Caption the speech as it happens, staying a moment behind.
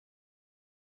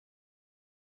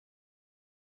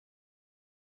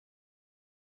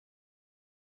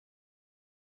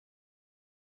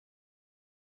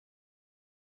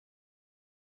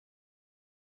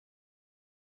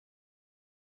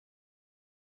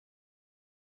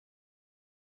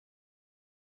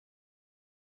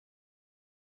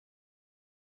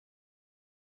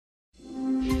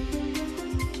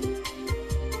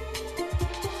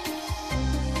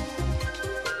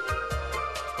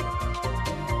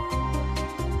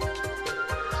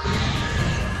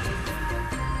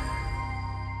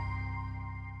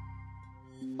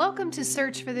Welcome to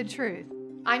Search for the Truth.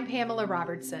 I'm Pamela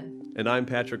Robertson. And I'm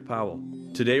Patrick Powell.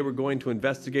 Today we're going to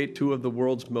investigate two of the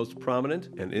world's most prominent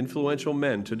and influential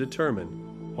men to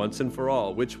determine, once and for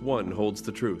all, which one holds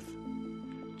the truth.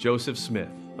 Joseph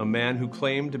Smith, a man who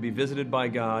claimed to be visited by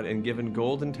God and given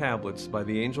golden tablets by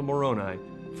the angel Moroni,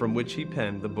 from which he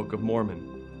penned the Book of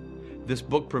Mormon. This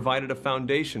book provided a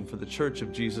foundation for the Church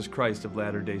of Jesus Christ of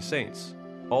Latter-day Saints,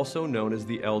 also known as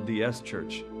the LDS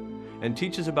Church, and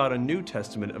teaches about a New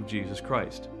Testament of Jesus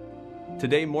Christ.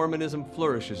 Today, Mormonism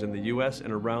flourishes in the U.S.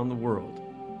 and around the world.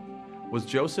 Was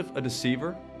Joseph a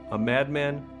deceiver, a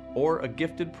madman, or a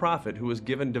gifted prophet who was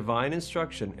given divine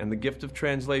instruction and the gift of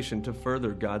translation to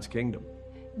further God's kingdom?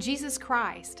 Jesus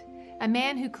Christ, a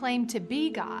man who claimed to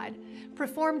be God,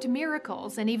 performed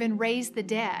miracles and even raised the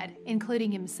dead,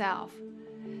 including himself.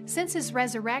 Since his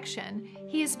resurrection,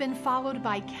 he has been followed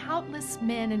by countless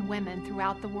men and women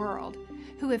throughout the world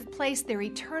who have placed their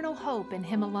eternal hope in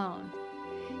him alone.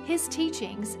 His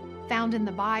teachings, found in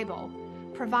the Bible,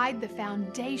 provide the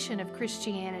foundation of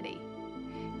Christianity.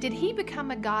 Did he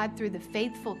become a God through the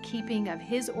faithful keeping of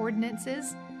his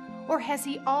ordinances, or has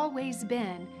he always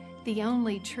been the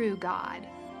only true God?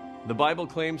 The Bible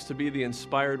claims to be the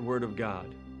inspired Word of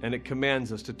God, and it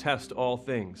commands us to test all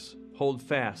things, hold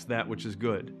fast that which is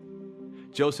good.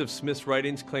 Joseph Smith's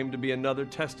writings claim to be another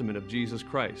testament of Jesus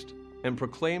Christ, and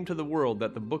proclaim to the world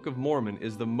that the Book of Mormon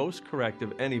is the most correct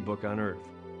of any book on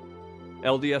earth.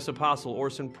 LDS Apostle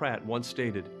Orson Pratt once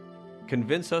stated,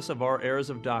 "Convince us of our errors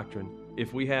of doctrine,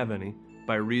 if we have any,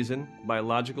 by reason, by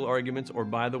logical arguments, or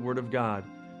by the Word of God,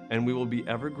 and we will be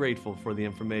ever grateful for the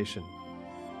information."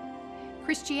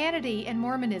 Christianity and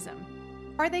Mormonism,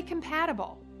 are they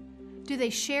compatible? Do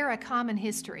they share a common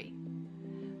history?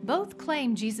 Both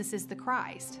claim Jesus is the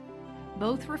Christ.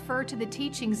 Both refer to the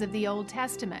teachings of the Old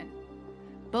Testament.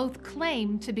 Both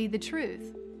claim to be the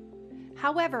truth.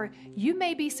 However, you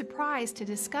may be surprised to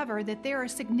discover that there are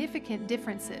significant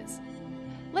differences.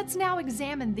 Let's now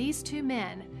examine these two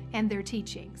men and their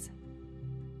teachings.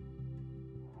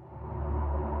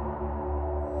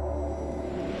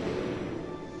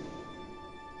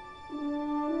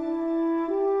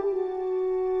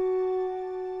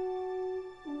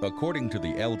 According to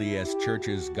the LDS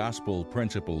Church's Gospel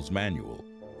Principles Manual,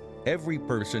 every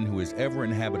person who has ever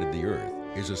inhabited the earth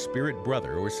is a spirit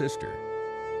brother or sister.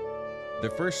 The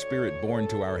first spirit born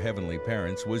to our heavenly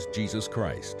parents was Jesus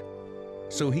Christ,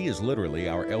 so he is literally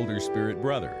our elder spirit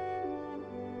brother.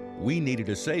 We needed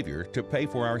a Savior to pay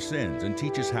for our sins and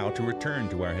teach us how to return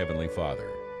to our Heavenly Father.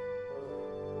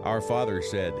 Our Father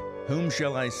said, "Whom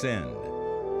shall I send?"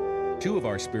 Two of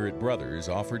our spirit brothers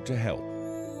offered to help.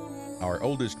 Our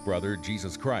oldest brother,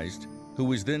 Jesus Christ, who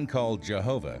was then called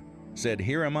Jehovah, said,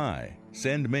 "Here am I,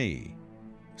 send me."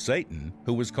 Satan,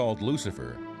 who was called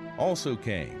Lucifer, also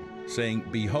came, saying,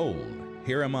 "Behold,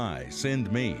 here am I,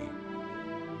 send me."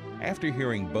 After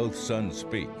hearing both sons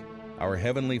speak, our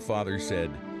Heavenly Father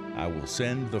said, "I will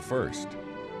send the first."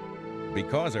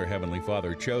 Because our Heavenly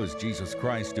Father chose Jesus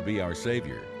Christ to be our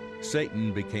Savior,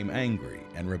 Satan became angry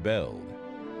and rebelled.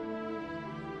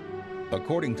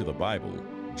 According to the Bible,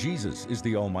 Jesus is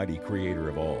the Almighty Creator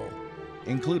of all,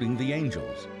 including the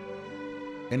angels.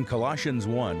 In Colossians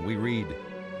 1, we read,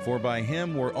 "For by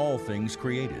him were all things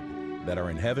created, that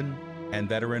are in heaven and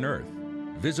that are in earth,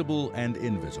 visible and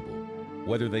invisible,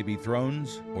 whether they be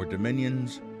thrones or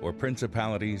dominions or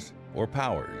principalities or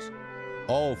powers.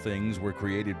 All things were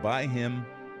created by him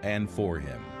and for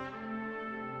him."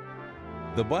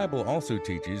 The Bible also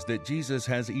teaches that Jesus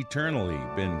has eternally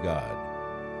been God,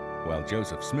 while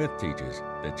Joseph Smith teaches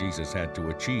that Jesus had to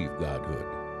achieve godhood.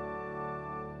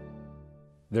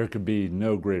 There could be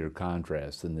no greater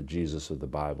contrast than the Jesus of the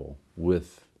Bible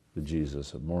with the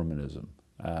Jesus of Mormonism.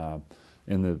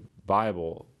 In the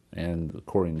Bible, and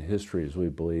according to history, as we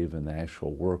believe in the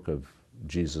actual work of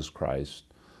Jesus Christ,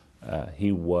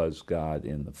 he was God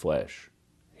in the flesh.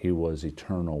 He was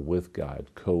eternal with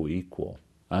God, co-equal,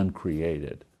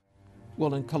 uncreated.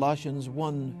 Well, in Colossians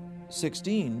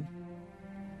 1:16,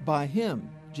 by him,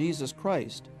 Jesus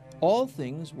Christ, all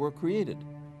things were created,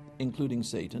 including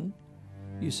Satan.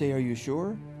 You say, are you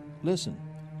sure? Listen.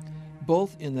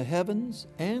 Both in the heavens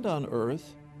and on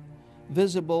earth,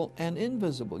 visible and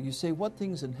invisible. You say, what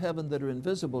things in heaven that are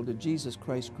invisible did Jesus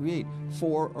Christ create?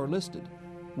 4 are listed.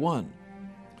 1,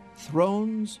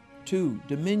 thrones. 2,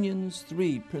 dominions.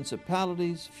 3,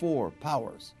 principalities. 4,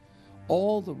 powers.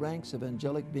 All the ranks of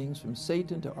angelic beings, from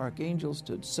Satan to archangels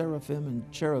to seraphim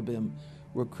and cherubim,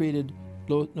 were created,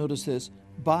 notice this,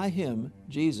 by him,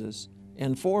 Jesus,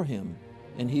 and for him,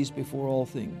 and he's before all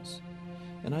things.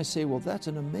 And I say, well, that's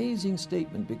an amazing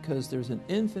statement, because there's an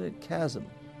infinite chasm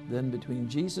than between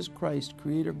Jesus Christ,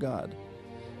 Creator God,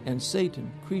 and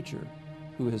Satan, creature,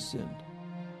 who has sinned.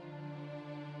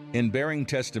 In bearing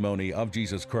testimony of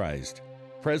Jesus Christ,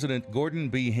 President Gordon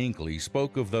B. Hinckley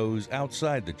spoke of those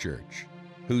outside the church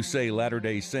who say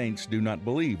Latter-day Saints do not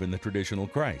believe in the traditional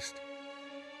Christ.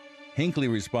 Hinckley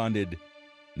responded,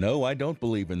 "No, I don't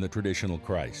believe in the traditional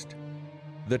Christ.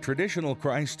 The traditional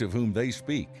Christ of whom they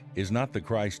speak is not the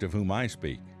Christ of whom I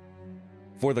speak.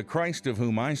 For the Christ of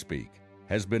whom I speak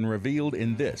has been revealed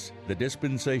in this, the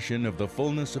dispensation of the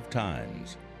fullness of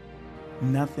times."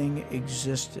 Nothing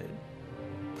existed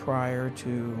prior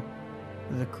to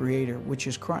the Creator, which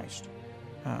is Christ.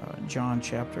 John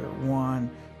chapter 1,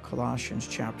 Colossians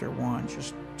chapter 1,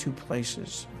 just two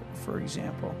places, for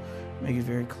example, make it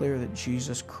very clear that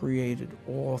Jesus created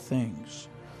all things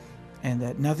and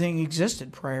that nothing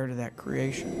existed prior to that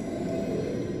creation.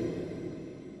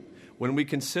 When we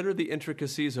consider the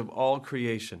intricacies of all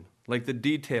creation, like the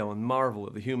detail and marvel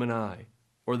of the human eye,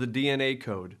 or the DNA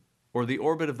code, or the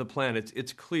orbit of the planets,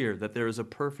 it's clear that there is a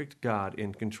perfect God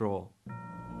in control.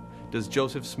 Does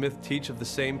Joseph Smith teach of the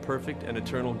same perfect and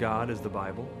eternal God as the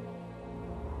Bible?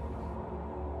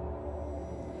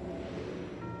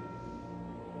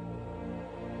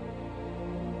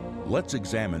 Let's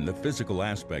examine the physical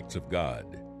aspects of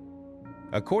God.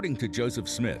 According to Joseph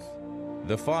Smith,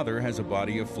 the Father has a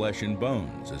body of flesh and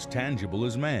bones as tangible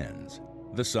as man's,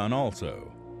 the Son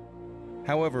also.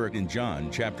 However, in John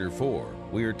chapter 4,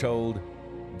 we are told,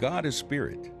 "God is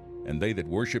spirit, and they that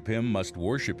worship him must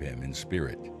worship him in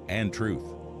spirit and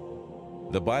truth."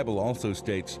 The Bible also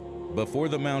states, "Before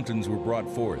the mountains were brought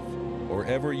forth, or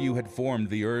ever you had formed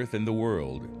the earth and the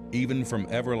world, even from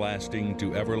everlasting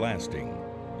to everlasting,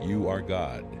 you are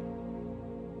God."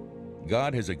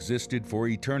 God has existed for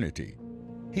eternity.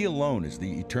 He alone is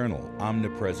the eternal,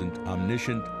 omnipresent,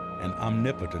 omniscient, and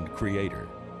omnipotent Creator.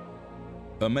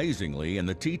 Amazingly, in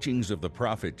the teachings of the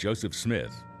prophet Joseph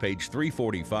Smith, page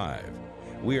 345,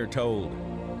 we are told,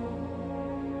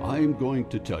 "I am going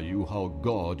to tell you how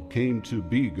God came to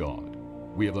be God.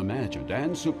 We have imagined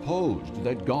and supposed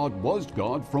that God was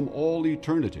God from all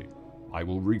eternity. I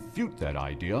will refute that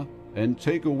idea and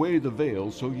take away the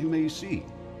veil so you may see.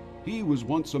 He was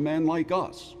once a man like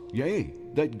us, yea,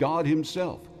 that God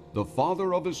himself, the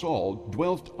Father of us all,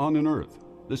 dwelt on an earth,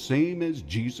 the same as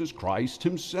Jesus Christ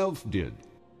himself did."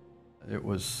 It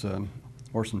was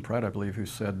Orson Pratt, I believe, who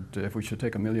said if we should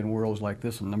take 1,000,000 worlds like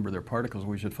this and number their particles,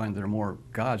 we should find there are more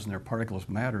gods than their particles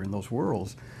matter in those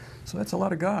worlds. So that's a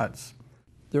lot of gods.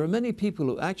 There are many people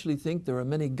who actually think there are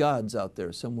many gods out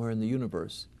there somewhere in the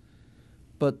universe.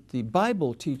 But the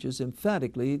Bible teaches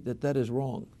emphatically that that is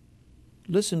wrong.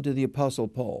 Listen to the Apostle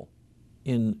Paul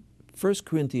in 1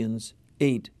 Corinthians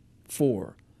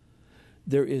 8:4.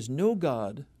 "There is no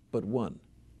God but one."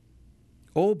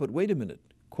 Oh, but wait a minute.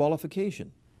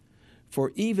 Qualification.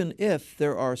 "For even if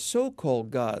there are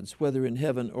so-called gods, whether in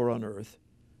heaven or on earth,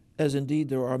 as indeed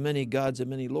there are many gods and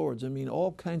many lords," I mean,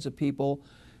 all kinds of people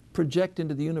project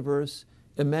into the universe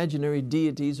imaginary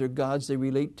deities or gods they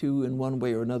relate to in one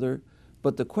way or another.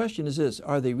 But the question is this,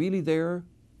 are they really there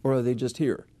or are they just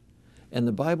here? And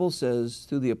the Bible says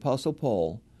through the Apostle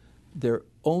Paul, they're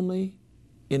only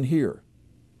in here.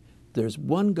 There's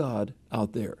one God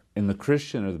out there. In the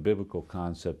Christian or the biblical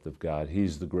concept of God,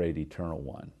 he's the great eternal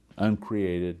one,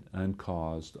 uncreated,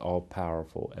 uncaused,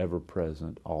 all-powerful,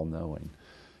 ever-present, all-knowing.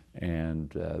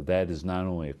 And that is not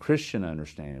only a Christian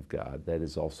understanding of God, that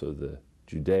is also the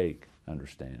Judaic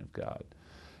understanding of God.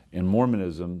 In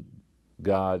Mormonism,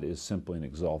 God is simply an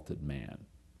exalted man.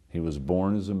 He was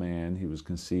born as a man, he was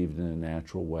conceived in a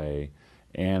natural way,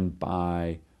 and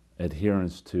by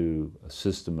adherence to a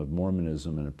system of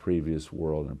Mormonism in a previous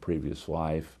world and a previous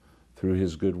life, through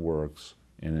his good works,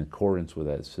 in accordance with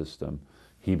that system,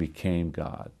 he became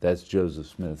God. That's Joseph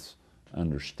Smith's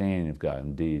understanding of God.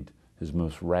 Indeed, his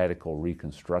most radical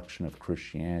reconstruction of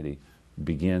Christianity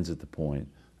begins at the point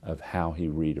of how he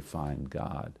redefined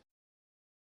God.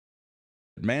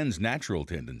 Man's natural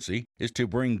tendency is to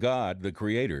bring God, the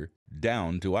Creator,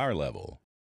 down to our level.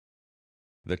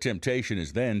 The temptation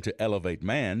is then to elevate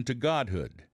man to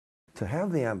godhood. To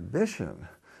have the ambition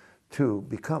to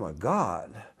become a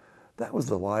god, that was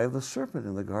the lie of the serpent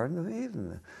in the Garden of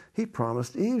Eden. He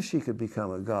promised Eve she could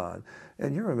become a god.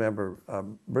 And you remember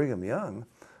Brigham Young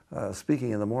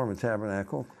speaking in the Mormon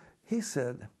Tabernacle, he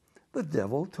said, "The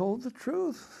devil told the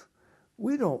truth.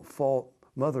 We don't fault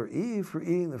Mother Eve for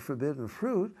eating the forbidden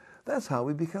fruit. That's how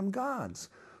we become gods."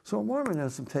 So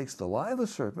Mormonism takes the lie of the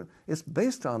serpent. It's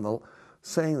based on the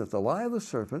saying that the lie of the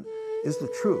serpent is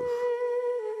the truth.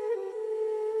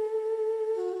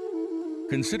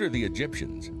 Consider the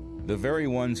Egyptians, the very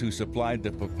ones who supplied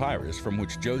the papyrus from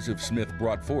which Joseph Smith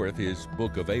brought forth his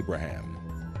Book of Abraham.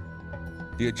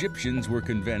 The Egyptians were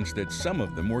convinced that some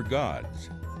of them were gods.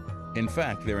 In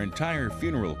fact, their entire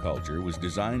funeral culture was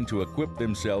designed to equip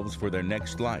themselves for their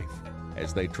next life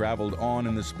as they traveled on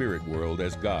in the spirit world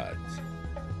as gods.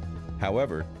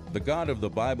 However, the God of the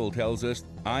Bible tells us,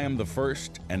 "I am the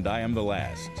first and I am the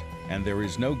last, and there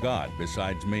is no God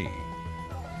besides me.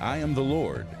 I am the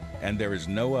Lord, and there is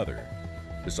no other.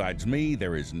 Besides me,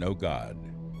 there is no God."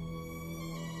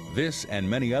 This and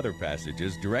many other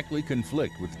passages directly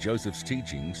conflict with Joseph's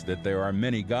teachings that there are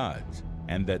many gods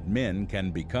and that men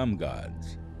can become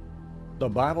gods. The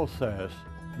Bible says,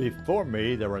 "Before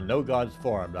me there were no gods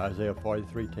formed," Isaiah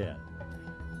 43:10.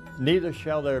 "Neither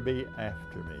shall there be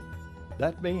after me."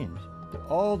 That means that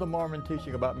all the Mormon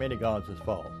teaching about many gods is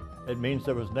false. It means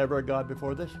there was never a God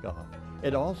before this God.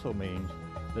 It also means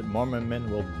that Mormon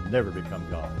men will never become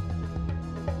gods.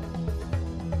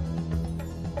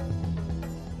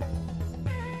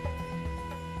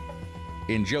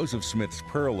 In Joseph Smith's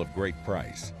Pearl of Great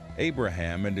Price,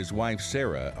 Abraham and his wife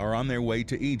Sarah are on their way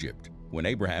to Egypt when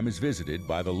Abraham is visited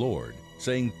by the Lord,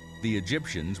 saying, "The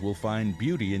Egyptians will find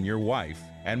beauty in your wife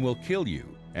and will kill you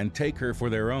and take her for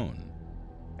their own."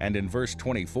 And in verse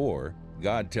 24,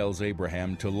 God tells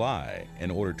Abraham to lie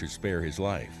in order to spare his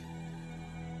life.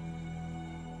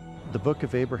 The book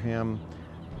of Abraham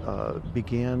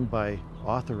began by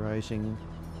authorizing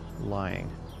lying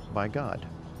by God.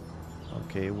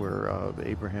 Okay, where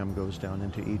Abraham goes down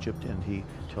into Egypt and he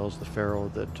tells the Pharaoh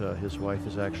that his wife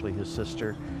is actually his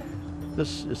sister.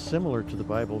 This is similar to the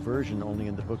Bible version, only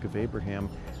in the book of Abraham,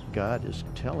 God is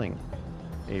telling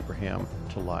Abraham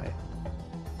to lie.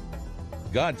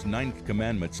 God's 9th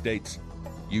commandment states,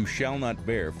 "You shall not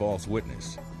bear false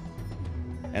witness."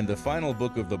 And the final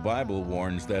book of the Bible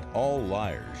warns that all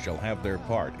liars shall have their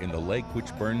part in the lake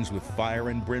which burns with fire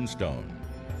and brimstone.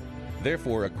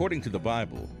 Therefore, according to the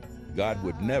Bible, God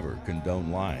would never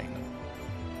condone lying.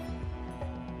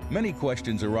 Many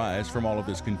questions arise from all of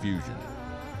this confusion.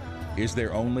 Is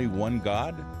there only one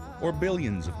God or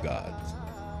billions of gods?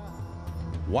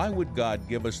 Why would God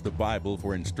give us the Bible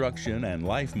for instruction and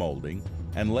life molding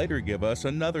and later give us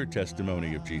another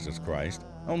testimony of Jesus Christ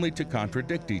only to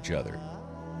contradict each other?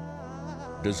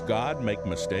 Does God make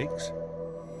mistakes?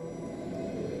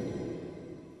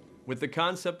 With the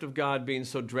concept of God being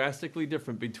so drastically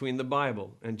different between the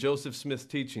Bible and Joseph Smith's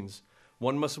teachings,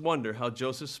 one must wonder how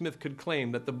Joseph Smith could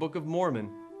claim that the Book of Mormon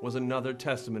was another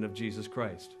testament of Jesus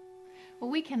Christ.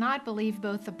 Well, we cannot believe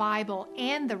both the Bible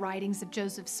and the writings of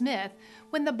Joseph Smith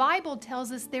when the Bible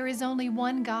tells us there is only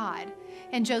one God,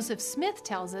 and Joseph Smith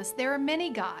tells us there are many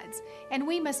gods, and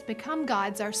we must become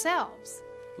gods ourselves.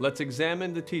 Let's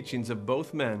examine the teachings of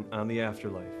both men on the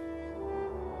afterlife.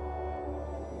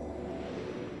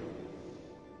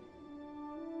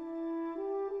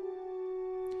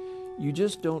 You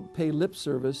just don't pay lip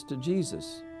service to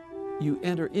Jesus. You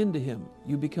enter into him.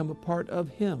 You become a part of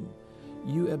him.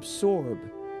 You absorb,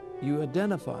 you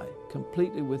identify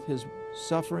completely with his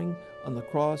suffering on the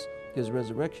cross, his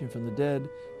resurrection from the dead,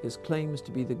 his claims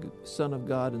to be the Son of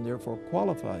God and therefore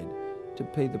qualified to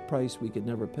pay the price we could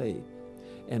never pay.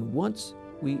 And once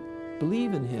we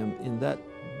believe in him in that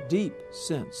deep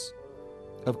sense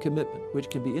of commitment, which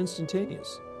can be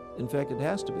instantaneous, in fact, it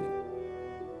has to be,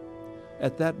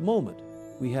 at that moment,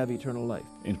 we have eternal life.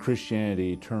 In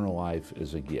Christianity, eternal life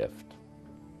is a gift.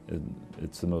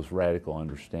 It's the most radical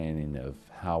understanding of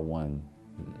how one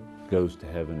goes to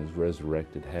heaven, is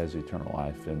resurrected, has eternal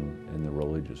life in the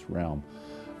religious realm.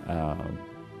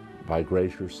 By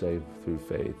grace you're saved through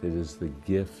faith. It is the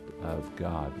gift of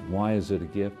God. Why is it a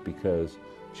gift? Because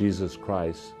Jesus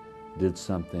Christ did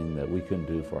something that we couldn't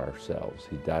do for ourselves.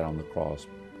 He died on the cross,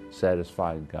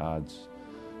 satisfied God's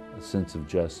sense of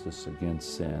justice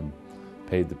against sin,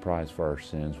 paid the price for our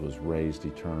sins, was raised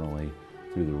eternally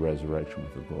through the resurrection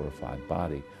with a glorified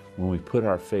body. When we put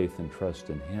our faith and trust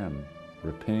in him,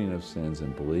 repenting of sins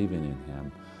and believing in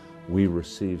him, we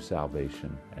receive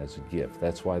salvation as a gift.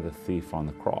 That's why the thief on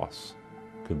the cross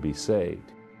could be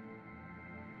saved.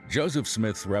 Joseph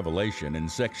Smith's revelation in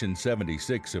section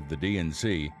 76 of the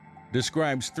D&C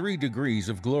describes 3 degrees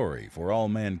of glory for all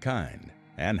mankind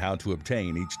and how to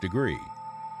obtain each degree.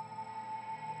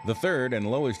 The third and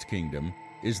lowest kingdom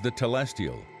is the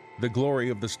telestial, the glory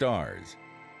of the stars.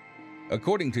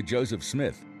 According to Joseph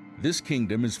Smith, this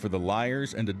kingdom is for the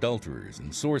liars and adulterers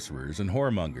and sorcerers and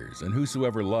whoremongers and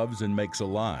whosoever loves and makes a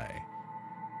lie.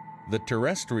 The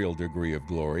terrestrial degree of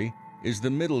glory is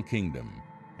the middle kingdom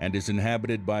and is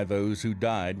inhabited by those who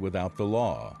died without the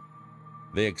law.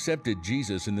 They accepted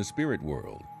Jesus in the spirit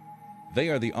world. They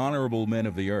are the honorable men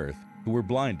of the earth who were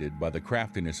blinded by the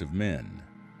craftiness of men.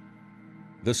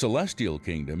 The celestial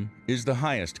kingdom is the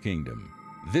highest kingdom.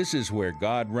 This is where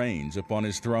God reigns upon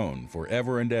his throne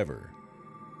forever and ever,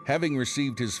 having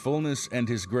received his fullness and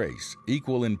his grace,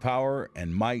 equal in power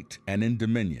and might and in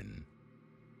dominion.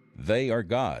 They are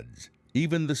God's,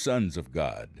 even the sons of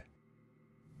God.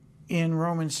 In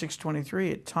Romans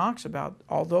 6:23, it talks about,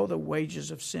 although the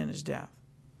wages of sin is death,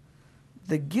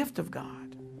 the gift of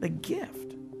God, the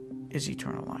gift, is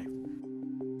eternal life.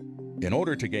 In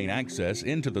order to gain access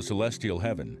into the celestial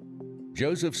heaven,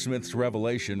 Joseph Smith's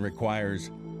revelation requires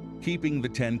keeping the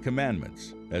 10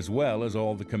 Commandments, as well as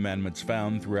all the commandments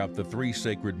found throughout the 3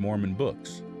 sacred Mormon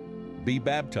books, be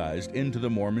baptized into the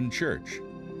Mormon Church,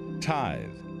 tithe,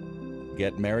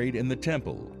 get married in the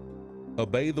temple,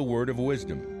 obey the word of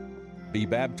wisdom, be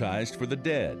baptized for the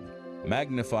dead,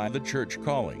 magnify the church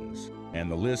callings,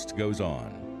 and the list goes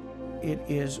on. It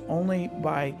is only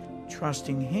by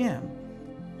trusting him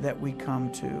that we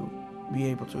come to be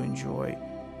able to enjoy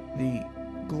the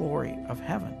glory of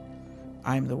heaven.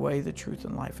 I am the way, the truth,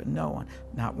 and life, and no one,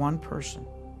 not one person,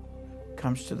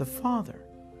 comes to the Father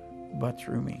but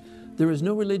through me. There is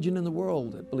no religion in the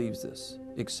world that believes this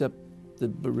except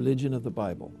the religion of the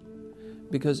Bible.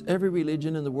 Because every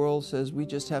religion in the world says we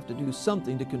just have to do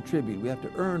something to contribute. We have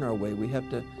to earn our way. We have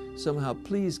to somehow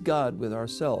please God with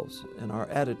ourselves and our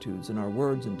attitudes and our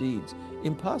words and deeds.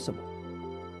 Impossible.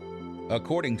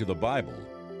 According to the Bible,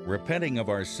 repenting of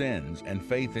our sins and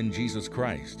faith in Jesus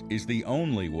Christ is the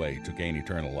only way to gain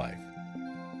eternal life.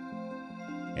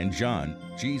 In John,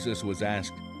 Jesus was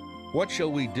asked, "What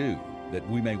shall we do that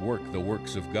we may work the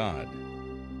works of God?"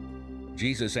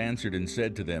 Jesus answered and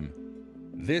said to them,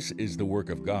 "This is the work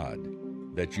of God,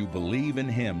 that you believe in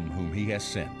him whom he has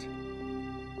sent."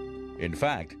 In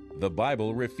fact, the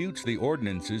Bible refutes the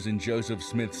ordinances in Joseph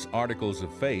Smith's Articles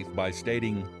of Faith by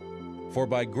stating, "For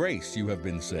by grace you have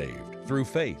been saved, through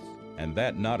faith, and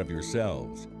that not of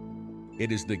yourselves.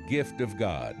 It is the gift of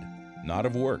God, not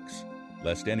of works,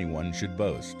 lest anyone should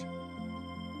boast."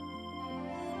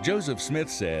 Joseph Smith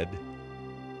said,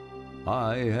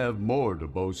 I have more to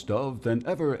boast of than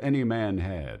ever any man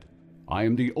had. I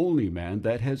am the only man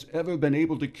that has ever been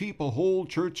able to keep a whole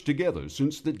church together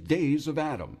since the days of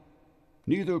Adam.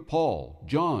 Neither Paul,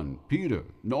 John, Peter,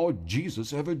 nor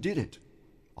Jesus ever did it.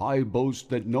 I boast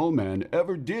that no man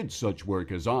ever did such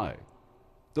work as I.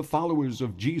 The followers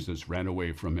of Jesus ran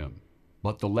away from him,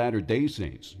 but the Latter-day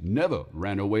Saints never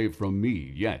ran away from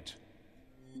me yet.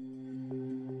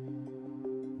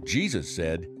 Jesus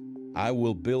said, "I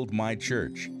will build my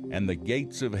church, and the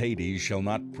gates of Hades shall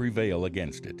not prevail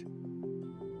against it."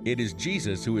 It is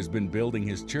Jesus who has been building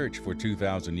his church for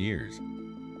 2,000 years.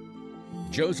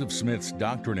 Joseph Smith's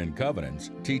Doctrine and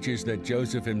Covenants teaches that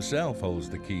Joseph himself holds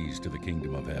the keys to the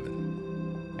kingdom of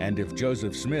heaven. And if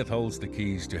Joseph Smith holds the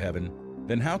keys to heaven,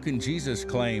 then how can Jesus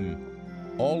claim,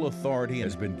 "All authority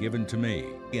has been given to me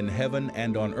in heaven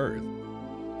and on earth"?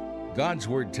 God's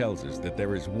word tells us that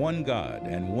there is one God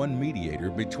and one mediator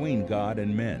between God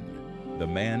and men, the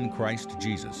man Christ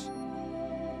Jesus.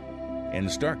 In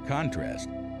stark contrast,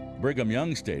 Brigham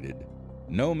Young stated,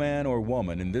 "No man or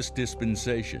woman in this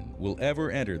dispensation will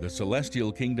ever enter the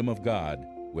celestial kingdom of God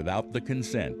without the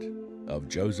consent of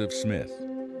Joseph Smith."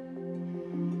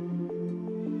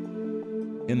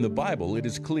 In the Bible, it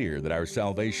is clear that our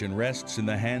salvation rests in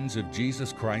the hands of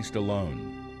Jesus Christ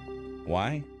alone.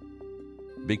 Why?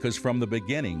 Because from the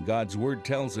beginning, God's Word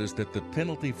tells us that the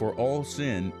penalty for all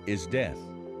sin is death,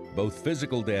 both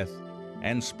physical death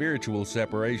and spiritual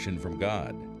separation from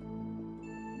God.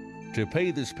 To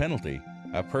pay this penalty,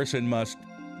 a person must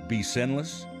be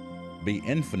sinless, be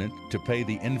infinite to pay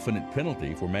the infinite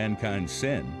penalty for mankind's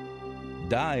sin,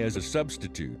 die as a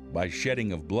substitute by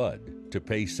shedding of blood to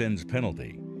pay sin's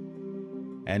penalty,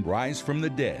 and rise from the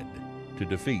dead to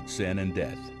defeat sin and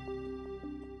death.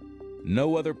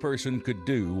 No other person could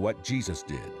do what Jesus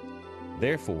did.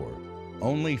 Therefore,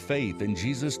 only faith in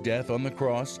Jesus' death on the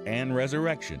cross and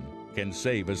resurrection can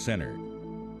save a sinner.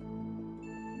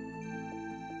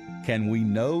 Can we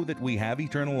know that we have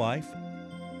eternal life?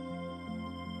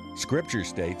 Scripture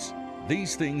states,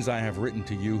 "These things I have written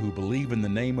to you who believe in the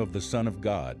name of the Son of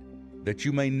God, that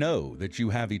you may know that you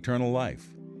have eternal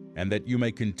life, and that you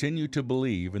may continue to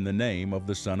believe in the name of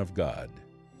the Son of God."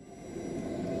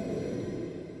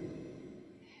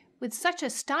 With such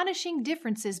astonishing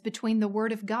differences between the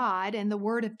Word of God and the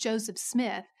Word of Joseph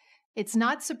Smith, it's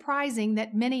not surprising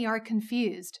that many are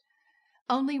confused.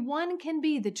 Only one can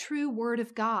be the true Word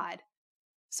of God.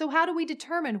 So how do we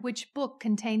determine which book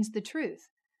contains the truth?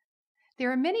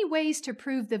 There are many ways to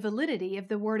prove the validity of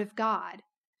the Word of God.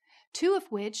 two of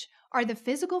which are the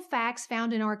physical facts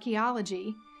found in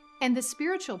archaeology and the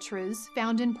spiritual truths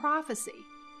found in prophecy.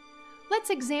 Let's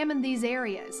examine these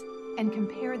areas and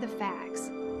compare the facts.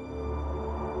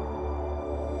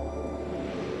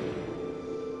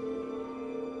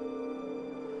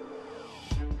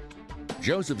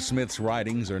 Joseph Smith's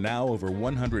writings are now over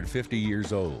 150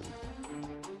 years old.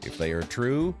 If they are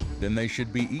true, then they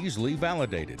should be easily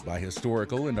validated by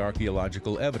historical and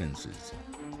archaeological evidences.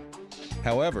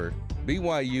 However,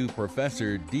 BYU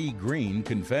Professor D. Green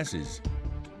confesses,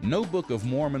 no Book of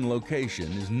Mormon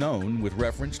location is known with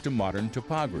reference to modern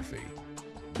topography.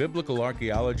 Biblical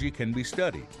archaeology can be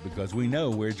studied because we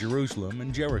know where Jerusalem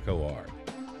and Jericho are,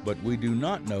 but we do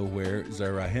not know where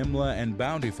Zarahemla and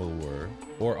Bountiful were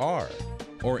or are,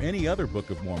 or any other Book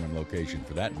of Mormon location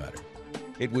for that matter.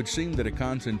 It would seem that a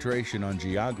concentration on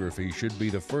geography should be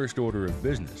the first order of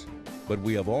business, but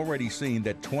we have already seen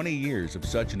that 20 years of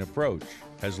such an approach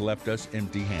has left us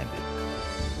empty-handed.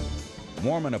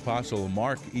 Mormon apostle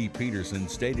Mark E. Peterson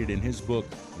stated in his book,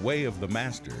 Way of the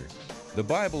Master, the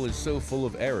Bible is so full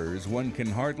of errors one can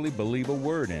hardly believe a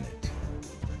word in it.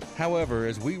 However,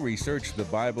 as we researched the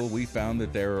Bible, we found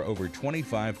that there are over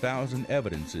 25,000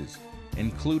 evidences,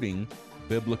 including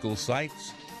biblical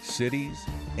sites, cities,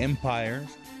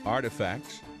 empires,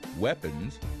 artifacts,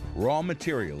 weapons, raw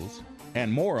materials,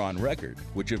 and more on record,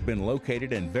 which have been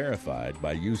located and verified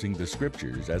by using the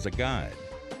scriptures as a guide.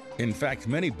 In fact,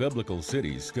 many biblical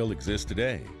cities still exist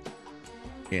today.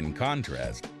 In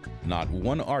contrast, not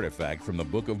one artifact from the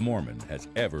Book of Mormon has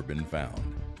ever been found.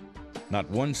 Not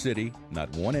one city, not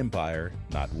one empire,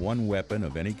 not one weapon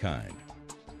of any kind.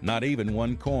 Not even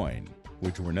one coin,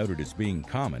 which were noted as being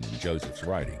common in Joseph's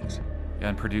writings.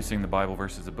 In producing the Bible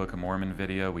versus the Book of Mormon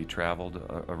video, we traveled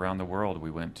around the world. We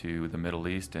went to the Middle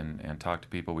East and talked to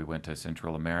people. We went to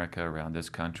Central America, around this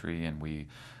country, and we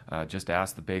just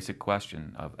asked the basic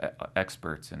question of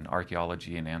experts in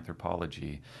archaeology and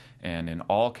anthropology. And in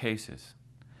all cases,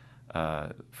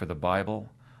 for the Bible,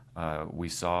 we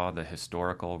saw the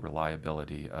historical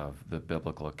reliability of the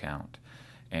biblical account.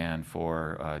 And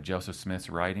for Joseph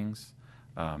Smith's writings,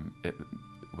 it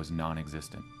was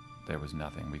non-existent. There was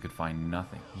nothing. We could find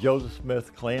nothing. Joseph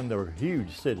Smith claimed there were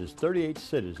huge cities, 38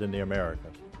 cities in the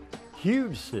Americas.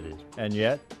 Huge cities, and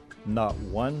yet not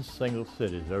one single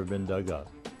city has ever been dug up.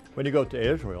 When you go to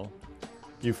Israel,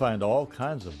 you find all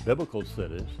kinds of biblical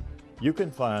cities. You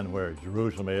can find where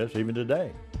Jerusalem is even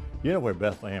today. You know where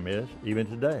Bethlehem is even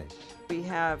today. We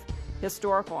have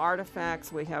historical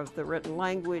artifacts, we have the written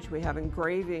language, we have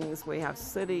engravings, we have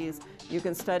cities. You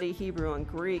can study Hebrew and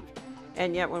Greek.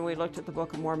 And yet when we looked at the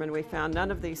Book of Mormon, we found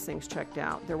none of these things checked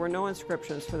out. There were no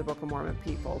inscriptions for the Book of Mormon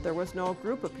people. There was no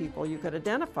group of people you could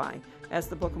identify as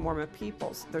the Book of Mormon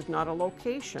peoples. There's not a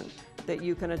location that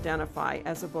you can identify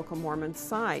as a Book of Mormon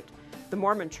site. The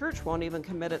Mormon Church won't even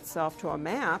commit itself to a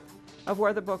map of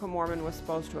where the Book of Mormon was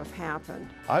supposed to have happened.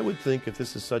 I would think if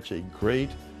this is such a great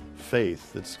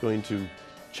faith that's going to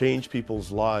change people's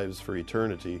lives for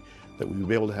eternity, that we would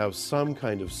be able to have some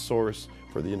kind of source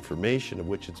for the information of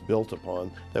which it's built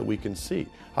upon that we can see.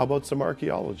 How about some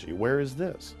archaeology? Where is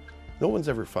this? No one's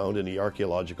ever found any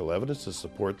archaeological evidence to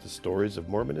support the stories of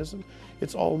Mormonism.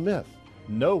 It's all myth.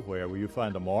 Nowhere will you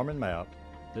find a Mormon map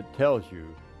that tells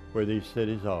you where these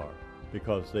cities are,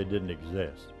 because they didn't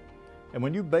exist. And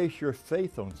when you base your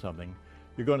faith on something,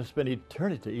 you're going to spend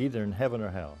eternity either in heaven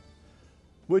or hell.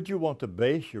 Would you want to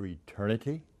base your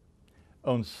eternity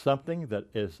on something that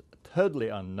is totally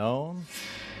unknown?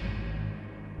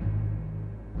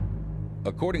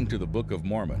 According to the Book of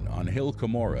Mormon, on Hill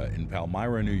Cumorah in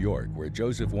Palmyra, New York, where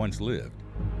Joseph once lived,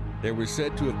 there was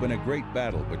said to have been a great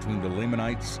battle between the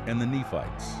Lamanites and the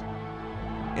Nephites.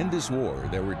 In this war,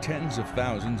 there were tens of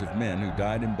thousands of men who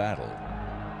died in battle.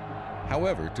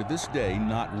 However, to this day,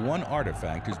 not one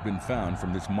artifact has been found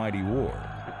from this mighty war.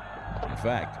 In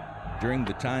fact, during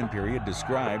the time period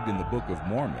described in the Book of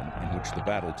Mormon in which the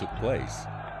battle took place,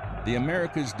 the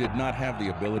Americas did not have the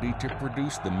ability to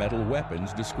produce the metal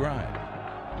weapons described.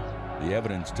 The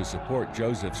evidence to support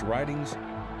Joseph's writings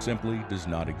simply does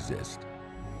not exist.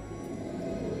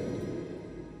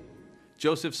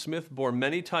 Joseph Smith bore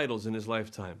many titles in his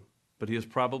lifetime, but he is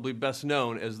probably best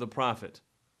known as the prophet.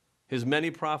 His many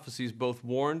prophecies both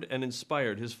warned and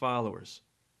inspired his followers.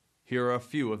 Here are a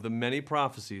few of the many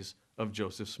prophecies of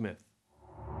Joseph Smith.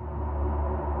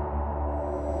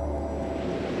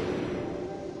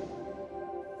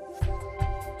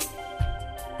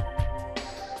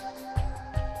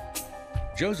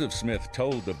 Joseph Smith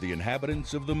told of the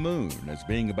inhabitants of the moon as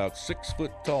being about 6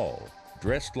 foot tall,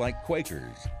 dressed like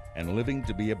Quakers, and living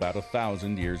to be about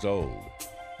 1,000 years old.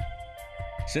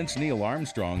 Since Neil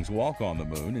Armstrong's walk on the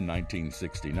moon in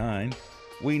 1969,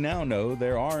 we now know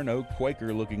there are no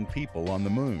Quaker-looking people on the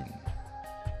moon.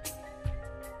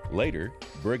 Later,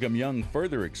 Brigham Young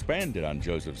further expanded on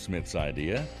Joseph Smith's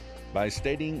idea by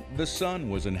stating the sun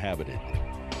was inhabited.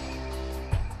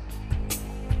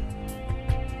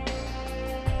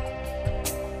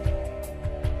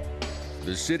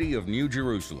 The city of New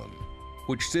Jerusalem,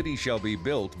 which city shall be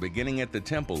built beginning at the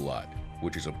temple lot,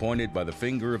 which is appointed by the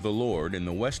finger of the Lord in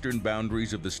the western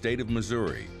boundaries of the state of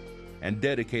Missouri, and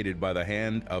dedicated by the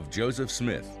hand of Joseph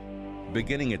Smith,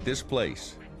 beginning at this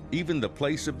place, even the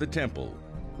place of the temple,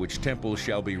 which temple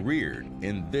shall be reared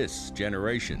in this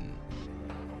generation.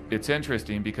 It's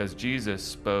interesting because Jesus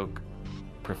spoke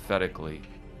prophetically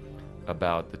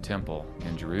about the temple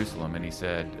in Jerusalem, and he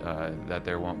said that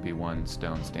there won't be one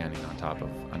stone standing on top of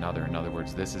another. In other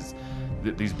words,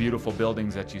 these beautiful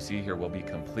buildings that you see here will be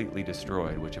completely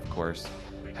destroyed, which of course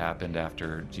happened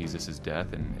after Jesus'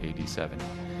 death in AD 70.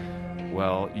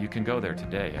 Well, you can go there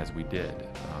today, as we did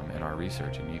in our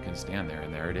research, and you can stand there,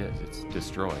 and there it is. It's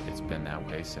destroyed. It's been that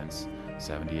way since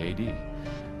 70 AD.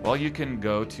 Well, you can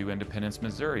go to Independence,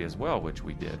 Missouri as well, which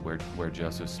we did, where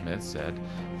Joseph Smith said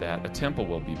that a temple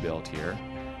will be built here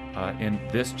in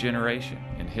this generation,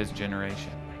 in his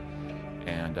generation.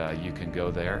 And you can go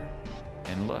there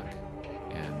and look,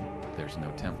 and there's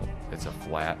no temple. It's a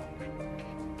flat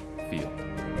field.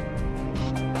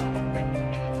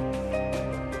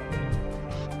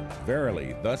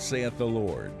 Verily, thus saith the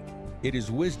Lord, it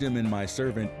is wisdom in my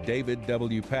servant David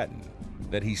W. Patton,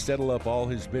 that he settle up all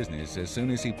his business as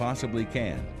soon as he possibly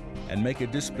can, and make a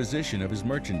disposition of his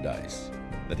merchandise,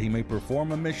 that he may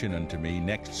perform a mission unto me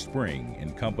next spring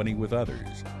in company with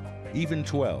others, even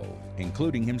 12,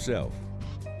 including himself,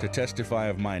 to testify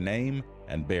of my name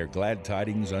and bear glad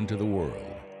tidings unto the world.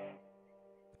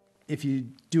 If you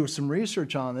do some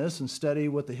research on this and study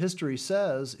what the history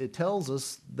says, it tells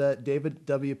us that David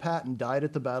W. Patton died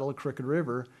at the Battle of Crooked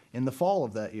River in the fall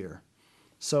of that year.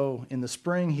 So in the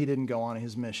spring, he didn't go on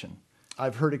his mission.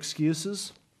 I've heard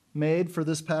excuses made for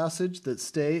this passage that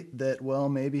state that, well,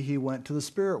 maybe he went to the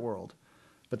spirit world.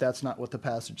 But that's not what the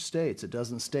passage states. It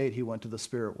doesn't state he went to the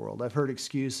spirit world. I've heard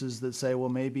excuses that say, well,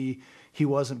 maybe he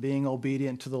wasn't being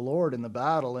obedient to the Lord in the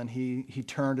battle and he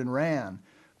turned and ran.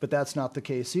 But that's not the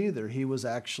case either. He was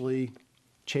actually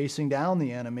chasing down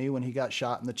the enemy when he got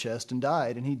shot in the chest and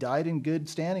died. And he died in good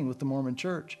standing with the Mormon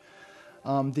Church.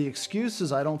 The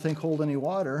excuses I don't think hold any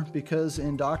water, because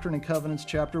in Doctrine and Covenants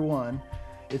chapter 1,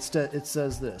 it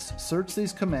says this: search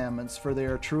these commandments, for they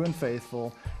are true and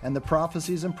faithful, and the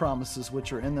prophecies and promises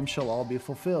which are in them shall all be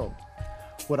fulfilled.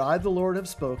 What I, the Lord, have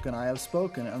spoken, I have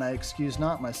spoken, and I excuse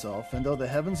not myself. And though the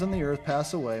heavens and the earth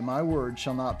pass away, my word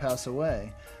shall not pass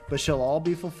away, but shall all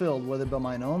be fulfilled, whether by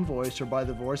mine own voice or by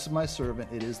the voice of my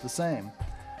servant, it is the same.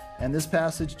 And this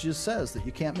passage just says that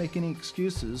you can't make any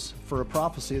excuses for a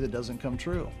prophecy that doesn't come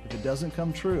true. If it doesn't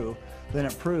come true, then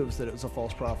it proves that it was a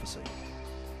false prophecy.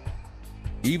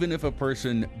 Even if a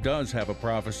person does have a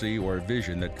prophecy or a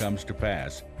vision that comes to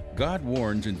pass, God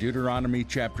warns in Deuteronomy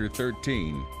chapter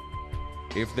 13,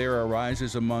 if there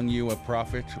arises among you a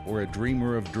prophet or a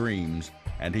dreamer of dreams,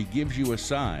 and he gives you a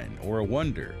sign or a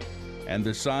wonder, and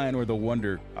the sign or the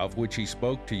wonder of which he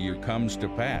spoke to you comes to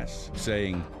pass,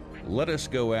 saying, let us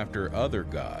go after other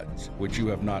gods, which you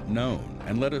have not known,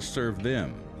 and let us serve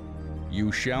them.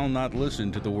 You shall not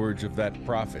listen to the words of that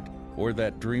prophet or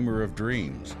that dreamer of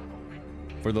dreams.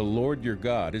 For the Lord your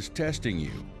God is testing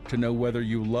you to know whether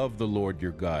you love the Lord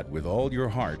your God with all your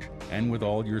heart and with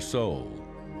all your soul.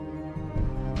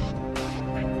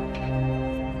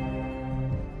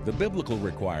 The biblical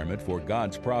requirement for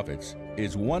God's prophets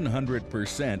is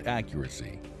 100%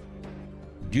 accuracy.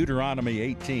 Deuteronomy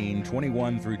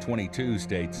 18:21 through 22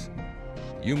 states,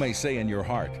 you may say in your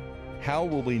heart, how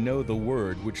will we know the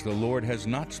word which the Lord has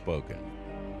not spoken?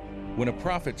 When a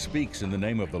prophet speaks in the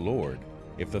name of the Lord,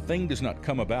 if the thing does not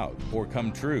come about or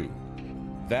come true,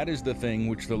 that is the thing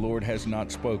which the Lord has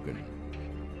not spoken.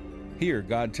 Here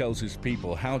God tells his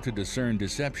people how to discern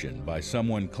deception by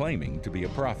someone claiming to be a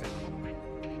prophet.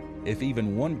 If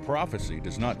even one prophecy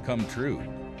does not come true,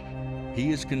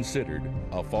 he is considered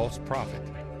a false prophet.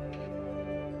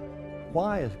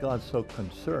 Why is God so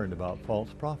concerned about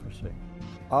false prophecy?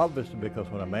 Obviously because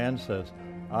when a man says,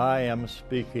 I am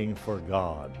speaking for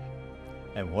God,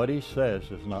 and what he says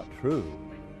is not true,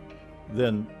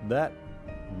 then that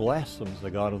blasphemes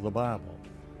the God of the Bible.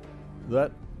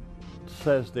 That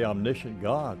says the omniscient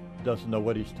God doesn't know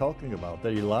what he's talking about,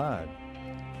 that he lied.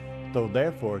 So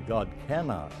therefore, God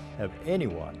cannot have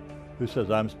anyone who says,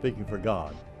 I'm speaking for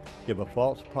God, give a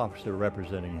false prophecy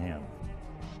representing him.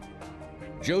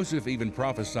 Joseph even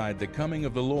prophesied the coming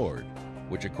of the Lord,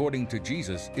 which according to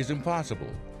Jesus is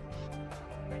impossible.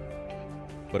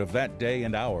 But of that day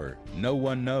and hour no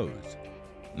one knows,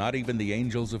 not even the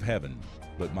angels of heaven,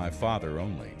 but my Father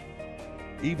only.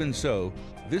 Even so,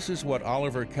 this is what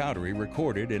Oliver Cowdery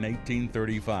recorded in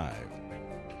 1835.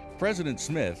 President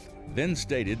Smith then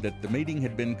stated that the meeting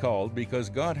had been called because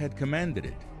God had commanded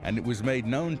it, and it was made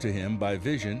known to him by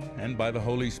vision and by the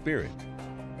Holy Spirit.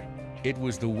 It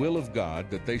was the will of God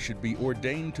that they should be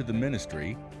ordained to the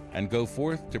ministry and go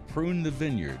forth to prune the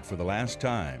vineyard for the last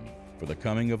time, for the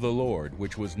coming of the Lord,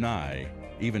 which was nigh,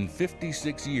 even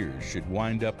 56 years should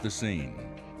wind up the scene.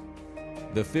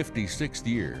 The 56th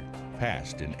year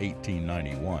passed in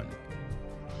 1891.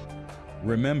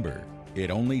 Remember, it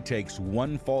only takes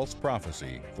one false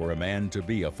prophecy for a man to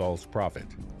be a false prophet.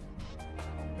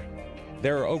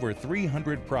 There are over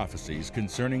 300 prophecies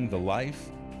concerning the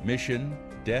life, mission,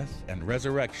 death, and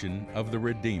resurrection of the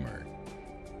Redeemer.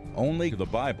 Only the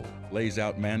Bible lays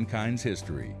out mankind's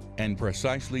history and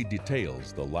precisely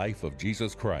details the life of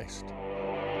Jesus Christ.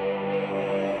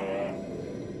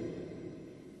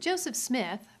 Joseph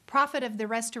Smith, Prophet of the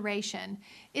Restoration,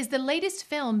 is the latest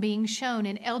film being shown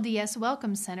in LDS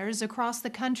Welcome Centers across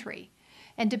the country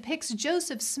and depicts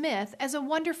Joseph Smith as a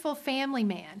wonderful family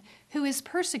man who is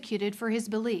persecuted for his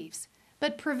beliefs,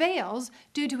 but prevails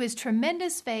due to his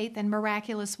tremendous faith and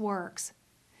miraculous works.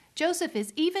 Joseph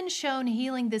is even shown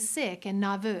healing the sick in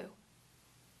Nauvoo.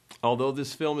 Although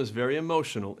this film is very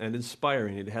emotional and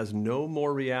inspiring, it has no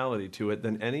more reality to it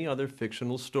than any other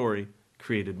fictional story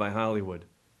created by Hollywood.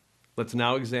 Let's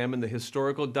now examine the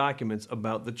historical documents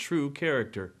about the true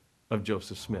character of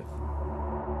Joseph Smith.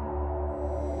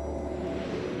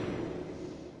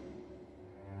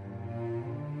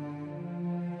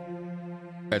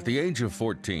 At the age of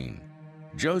 14,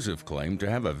 Joseph claimed to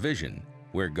have a vision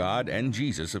where God and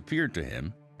Jesus appeared to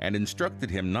him and instructed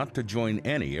him not to join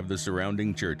any of the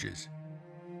surrounding churches.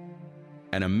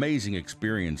 An amazing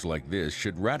experience like this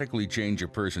should radically change a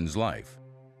person's life.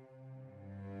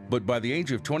 But by the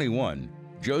age of 21,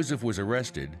 Joseph was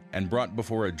arrested and brought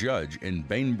before a judge in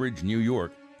Bainbridge, New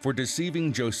York, for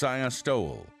deceiving Josiah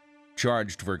Stowell,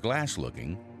 charged for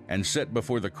glass-looking and set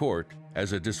before the court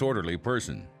as a disorderly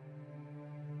person.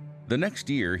 The next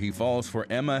year, he falls for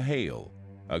Emma Hale,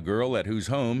 a girl at whose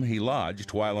home he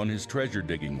lodged while on his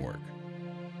treasure-digging work.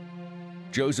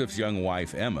 Joseph's young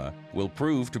wife, Emma, will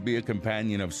prove to be a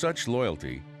companion of such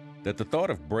loyalty that the thought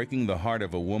of breaking the heart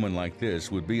of a woman like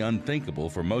this would be unthinkable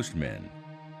for most men,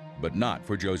 but not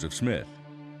for Joseph Smith.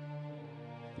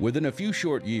 Within a few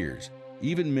short years,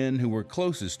 even men who were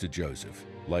closest to Joseph,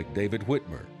 like David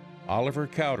Whitmer, Oliver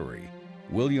Cowdery,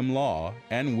 William Law,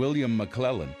 and William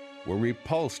McClellan, were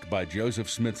repulsed by Joseph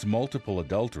Smith's multiple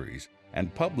adulteries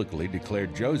and publicly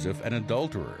declared Joseph an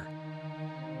adulterer.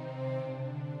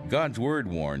 God's word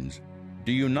warns,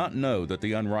 "Do you not know that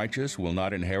the unrighteous will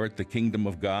not inherit the kingdom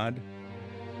of God?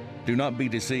 Do not be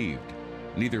deceived.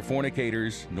 Neither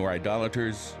fornicators, nor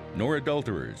idolaters, nor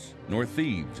adulterers, nor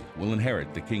thieves will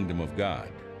inherit the kingdom of God."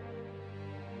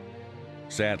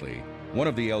 Sadly, one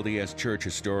of the LDS Church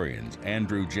historians,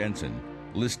 Andrew Jensen,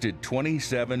 listed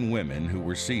 27 women who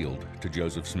were sealed to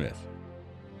Joseph Smith.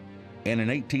 In an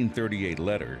 1838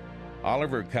 letter,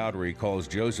 Oliver Cowdery calls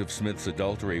Joseph Smith's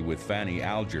adultery with Fanny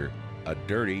Alger a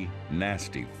dirty,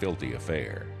 nasty, filthy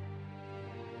affair.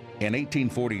 In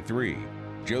 1843,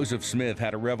 Joseph Smith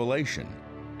had a revelation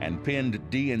and penned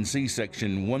D&C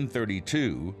Section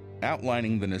 132,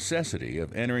 outlining the necessity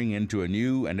of entering into a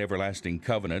new and everlasting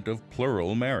covenant of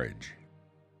plural marriage.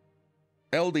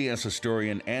 LDS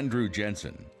historian Andrew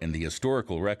Jensen, in the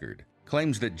Historical Record,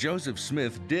 claims that Joseph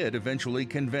Smith did eventually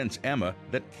convince Emma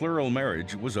that plural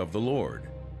marriage was of the Lord.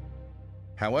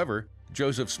 However,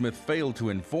 Joseph Smith failed to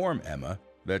inform Emma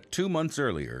that 2 months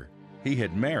earlier, he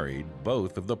had married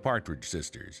both of the Partridge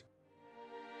sisters.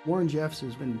 Warren Jeffs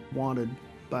has been wanted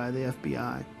by the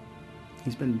FBI.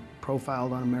 He's been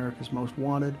profiled on America's Most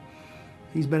Wanted.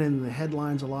 He's been in the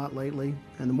headlines a lot lately,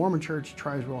 and the Mormon Church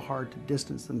tries real hard to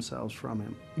distance themselves from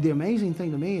him. The amazing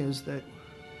thing to me is that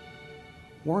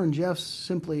Warren Jeffs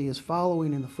simply is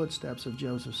following in the footsteps of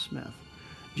Joseph Smith.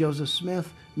 Joseph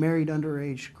Smith married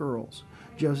underage girls.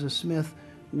 Joseph Smith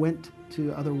went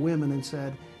to other women and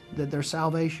said that their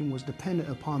salvation was dependent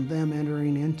upon them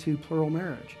entering into plural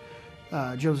marriage.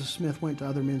 Joseph Smith went to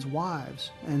other men's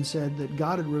wives and said that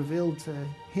God had revealed to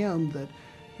him that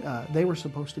they were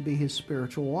supposed to be his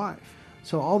spiritual wife.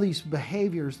 So all these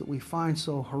behaviors that we find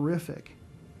so horrific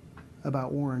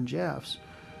about Warren Jeffs,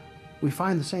 we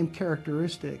find the same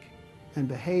characteristic and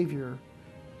behavior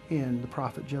in the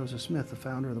prophet Joseph Smith, the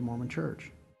founder of the Mormon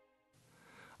Church.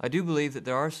 I do believe that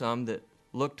there are some that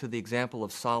look to the example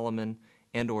of Solomon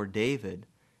and or David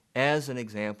as an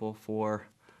example for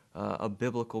a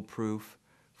biblical proof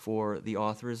for the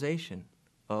authorization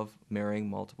of marrying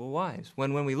multiple wives.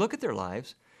 When we look at their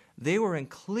lives, they were in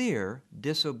clear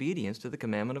disobedience to the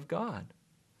commandment of God.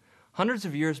 Hundreds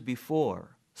of years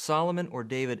before Solomon or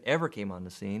David ever came on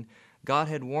the scene, God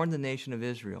had warned the nation of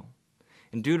Israel.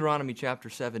 In Deuteronomy chapter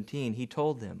 17, he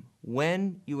told them,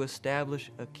 when you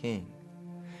establish a king,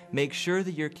 make sure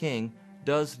that your king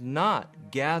does not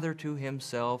gather to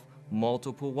himself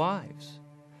multiple wives.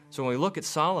 So when we look at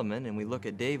Solomon and we look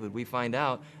at David, we find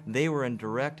out they were in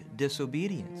direct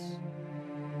disobedience.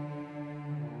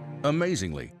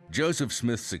 Amazingly, Joseph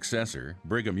Smith's successor,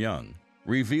 Brigham Young,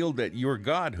 revealed that your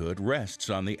godhood rests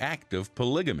on the act of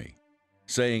polygamy,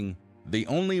 saying, "The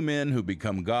only men who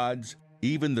become gods,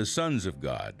 even the sons of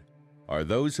God, are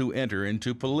those who enter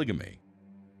into polygamy."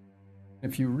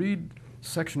 If you read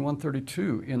section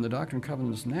 132 in the Doctrine and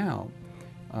Covenants now,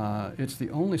 it's the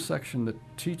only section that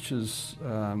teaches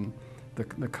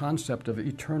the concept of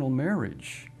eternal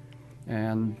marriage.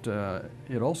 And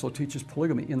it also teaches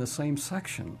polygamy in the same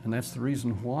section. And that's the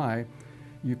reason why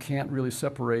you can't really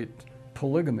separate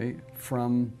polygamy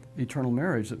from eternal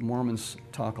marriage that Mormons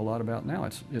talk a lot about now.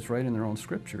 It's right in their own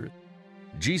scripture.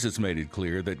 Jesus made it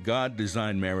clear that God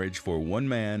designed marriage for one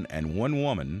man and one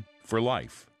woman for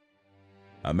life.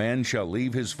 A man shall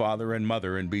leave his father and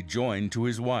mother and be joined to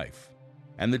his wife,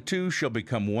 and the two shall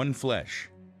become one flesh.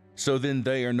 So then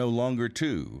they are no longer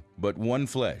two, but one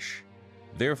flesh.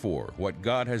 Therefore, what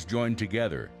God has joined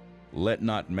together, let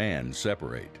not man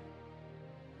separate.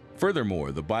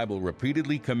 Furthermore, the Bible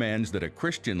repeatedly commands that a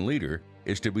Christian leader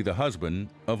is to be the husband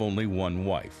of only one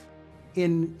wife.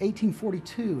 In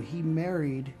 1842, he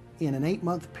married, in an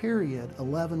 8-month period,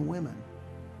 11 women.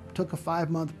 Took a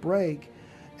 5-month break,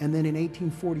 and then in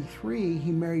 1843,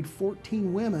 he married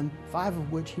 14 women, 5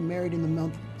 of which he married in the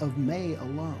month of May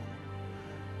alone.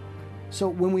 So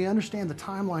when we understand the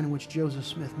timeline in which Joseph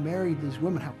Smith married these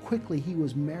women, how quickly he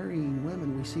was marrying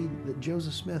women, we see that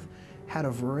Joseph Smith had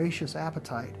a voracious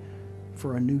appetite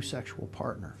for a new sexual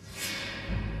partner.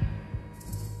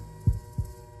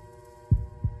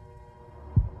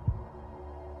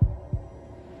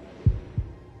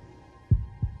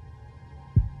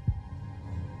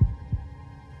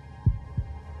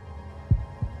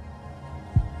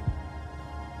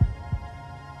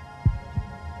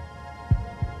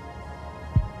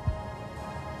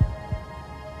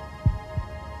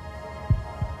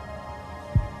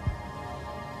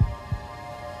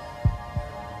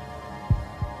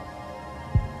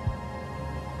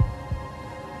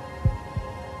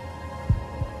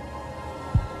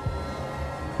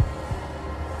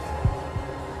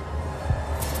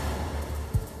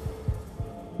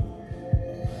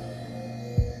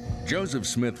 Joseph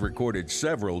Smith recorded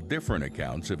several different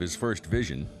accounts of his first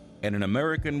vision in an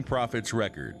American prophet's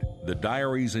record, the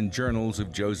Diaries and Journals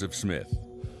of Joseph Smith.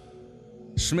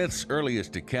 Smith's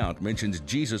earliest account mentions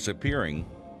Jesus appearing,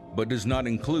 but does not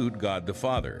include God the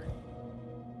Father.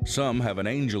 Some have an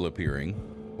angel appearing,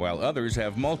 while others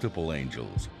have multiple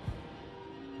angels.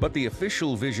 But the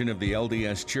official vision of the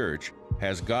LDS Church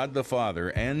has God the Father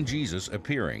and Jesus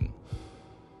appearing.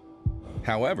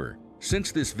 However,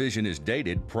 since this vision is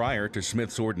dated prior to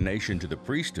Smith's ordination to the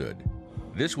priesthood,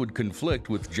 this would conflict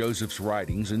with Joseph's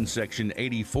writings in section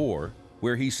 84,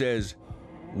 where he says,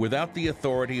 "Without the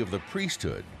authority of the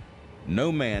priesthood,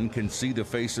 no man can see the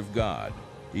face of God,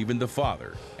 even the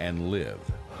Father, and live."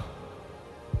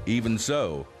 Even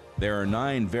so, there are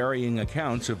 9 varying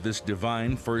accounts of this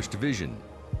divine first vision,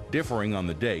 differing on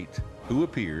the date, who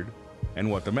appeared, and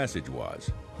what the message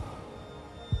was.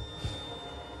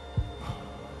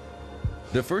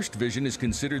 The first vision is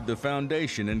considered the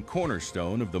foundation and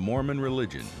cornerstone of the Mormon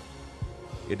religion.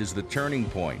 It is the turning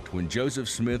point when Joseph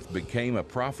Smith became a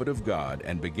prophet of God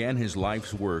and began his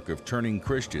life's work of turning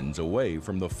Christians away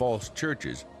from the false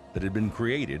churches that had been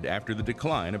created after the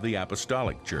decline of the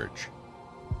Apostolic Church.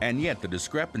 And yet the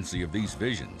discrepancy of these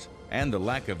visions and the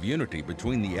lack of unity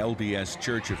between the LDS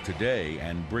Church of today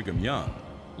and Brigham Young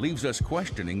leaves us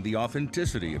questioning the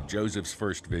authenticity of Joseph's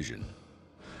first vision.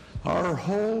 Our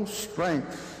whole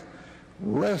strength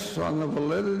rests on the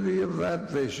validity of that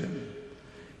vision.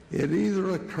 It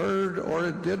either occurred or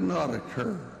it did not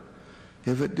occur.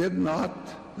 If it did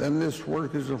not, then this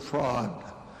work is a fraud.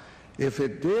 If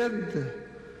it did,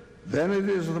 then it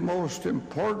is the most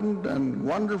important and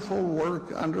wonderful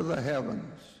work under the heavens.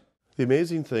 The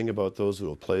amazing thing about those who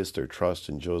have placed their trust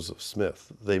in Joseph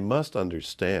Smith, they must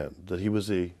understand that he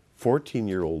was a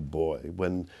 14-year-old boy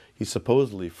when he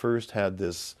supposedly first had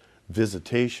this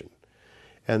visitation,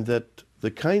 and that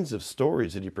the kinds of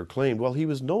stories that he proclaimed, well, he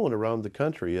was known around the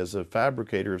country as a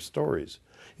fabricator of stories.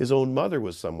 His own mother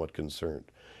was somewhat concerned.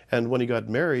 And when he got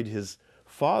married, his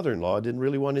father-in-law didn't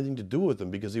really want anything to do with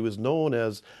him because he was known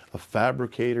as a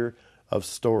fabricator of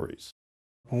stories.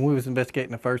 When we was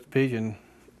investigating the First Vision,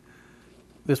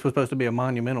 this was supposed to be a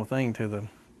monumental thing to the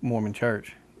Mormon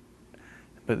Church.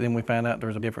 But then we found out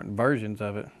there's different versions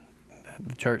of it that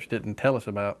the church didn't tell us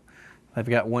about. They've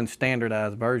got one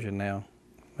standardized version now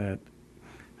that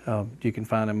you can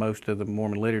find in most of the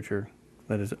Mormon literature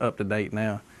that is up to date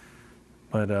now.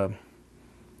 But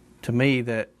to me,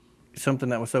 that something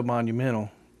that was so monumental,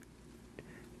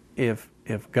 if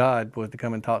God was to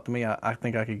come and talk to me, I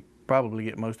think I could probably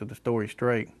get most of the story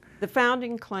straight. The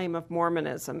founding claim of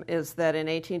Mormonism is that in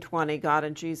 1820, God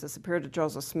and Jesus appeared to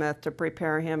Joseph Smith to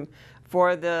prepare him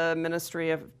for the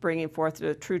ministry of bringing forth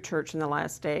the true church in the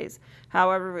last days.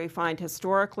 However, we find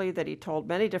historically that he told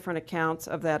many different accounts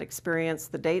of that experience.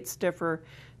 The dates differ,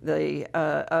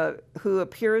 the who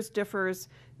appears differs,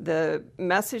 the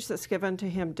message that's given to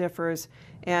him differs,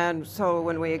 and so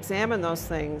when we examine those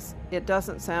things, it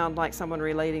doesn't sound like someone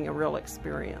relating a real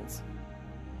experience.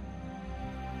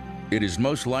 It is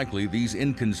most likely these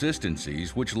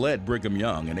inconsistencies which led Brigham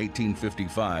Young in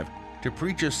 1855 to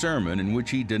preach a sermon in which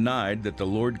he denied that the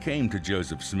Lord came to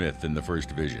Joseph Smith in the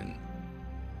first vision.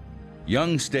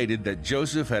 Young stated that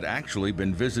Joseph had actually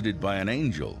been visited by an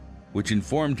angel, which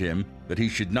informed him that he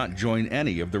should not join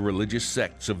any of the religious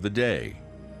sects of the day.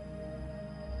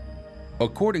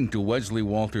 According to Wesley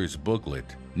Walters'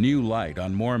 booklet, New Light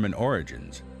on Mormon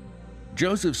Origins,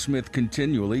 Joseph Smith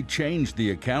continually changed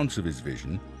the accounts of his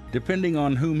vision depending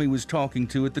on whom he was talking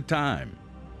to at the time.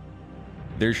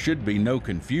 There should be no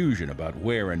confusion about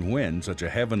where and when such a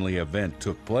heavenly event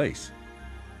took place.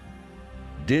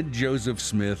 Did Joseph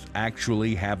Smith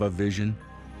actually have a vision?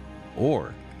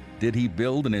 Or did he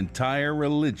build an entire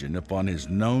religion upon his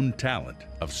known talent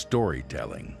of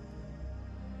storytelling?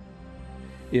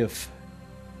 If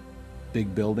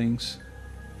big buildings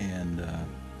and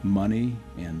money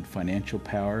and financial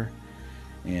power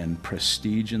and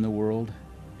prestige in the world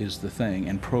is the thing,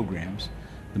 and programs,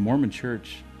 the Mormon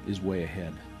Church is way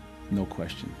ahead, no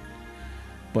question.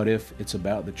 But if it's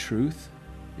about the truth,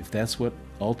 if that's what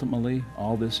ultimately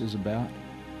all this is about,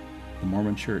 the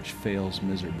Mormon Church fails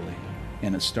miserably,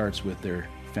 and it starts with their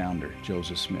founder,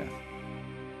 Joseph Smith.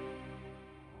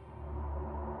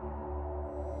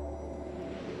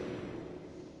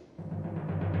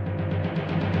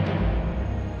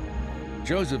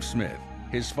 Joseph Smith,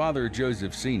 his father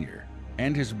Joseph Sr.,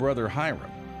 and his brother Hiram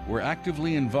were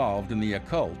actively involved in the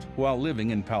occult while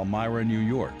living in Palmyra, New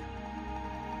York.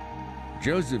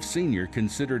 Joseph Sr.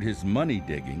 considered his money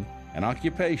digging an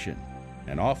occupation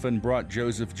and often brought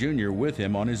Joseph Jr. with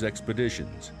him on his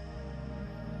expeditions.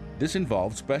 This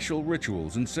involved special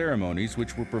rituals and ceremonies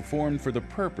which were performed for the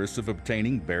purpose of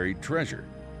obtaining buried treasure.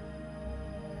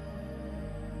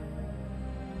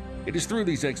 It is through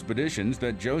these expeditions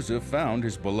that Joseph found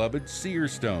his beloved seer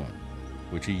stone,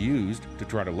 which he used to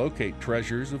try to locate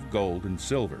treasures of gold and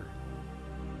silver.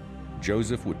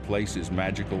 Joseph would place his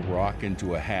magical rock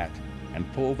into a hat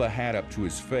and pull the hat up to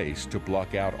his face to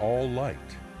block out all light.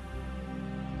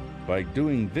 By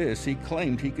doing this, he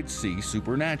claimed he could see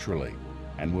supernaturally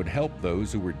and would help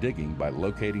those who were digging by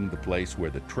locating the place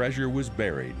where the treasure was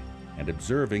buried and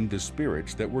observing the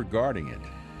spirits that were guarding it.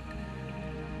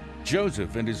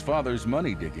 Joseph and his father's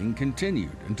money digging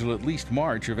continued until at least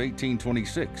March of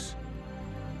 1826.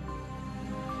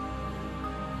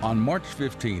 On March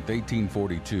 15,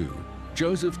 1842,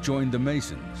 Joseph joined the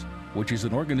Masons, which is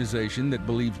an organization that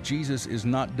believes Jesus is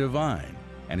not divine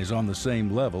and is on the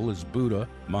same level as Buddha,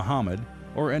 Muhammad,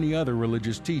 or any other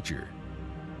religious teacher.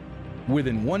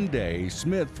 Within one day,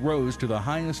 Smith rose to the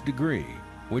highest degree,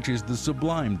 which is the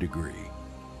sublime degree.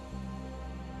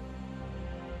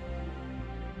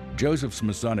 Joseph's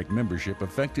Masonic membership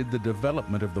affected the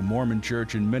development of the Mormon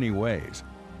Church in many ways,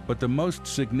 but the most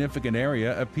significant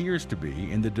area appears to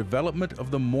be in the development of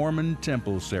the Mormon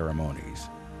temple ceremonies.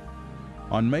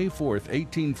 On May 4,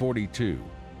 1842,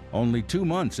 only 2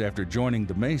 months after joining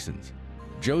the Masons,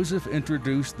 Joseph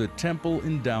introduced the Temple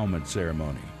Endowment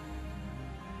Ceremony.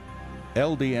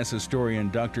 LDS historian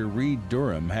Dr. Reed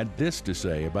Durham had this to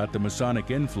say about the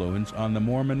Masonic influence on the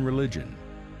Mormon religion.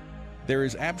 There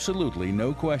is absolutely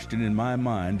no question in my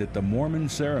mind that the Mormon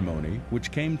ceremony,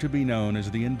 which came to be known as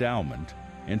the Endowment,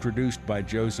 introduced by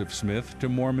Joseph Smith to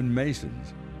Mormon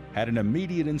Masons, had an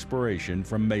immediate inspiration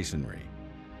from Masonry.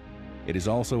 It is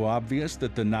also obvious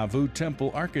that the Nauvoo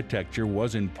temple architecture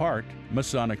was in part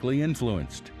Masonically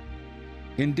influenced.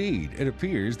 Indeed, it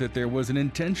appears that there was an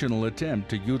intentional attempt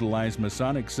to utilize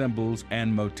Masonic symbols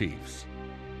and motifs.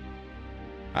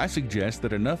 I suggest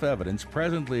that enough evidence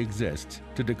presently exists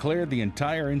to declare the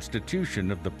entire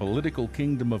institution of the political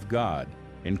kingdom of God,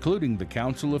 including the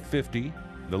Council of 50,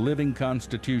 the Living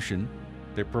Constitution,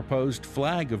 the proposed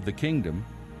flag of the kingdom,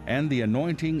 and the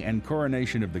anointing and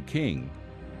coronation of the king,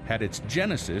 had its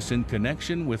genesis in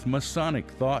connection with Masonic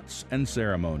thoughts and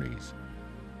ceremonies.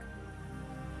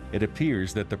 It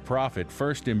appears that the prophet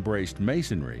first embraced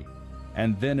Masonry,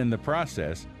 and then in the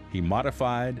process he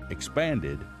modified,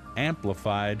 expanded,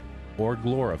 amplified, or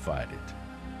glorified it.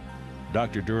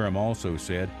 Dr. Durham also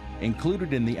said,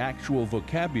 included in the actual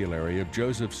vocabulary of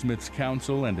Joseph Smith's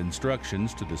counsel and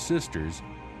instructions to the sisters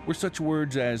were such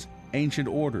words as ancient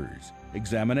orders,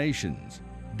 examinations,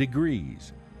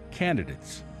 degrees,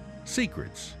 candidates,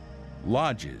 secrets,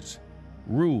 lodges,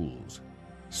 rules,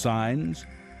 signs,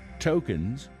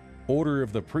 tokens, order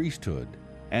of the priesthood,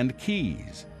 and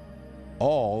keys,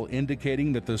 all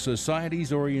indicating that the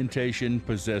society's orientation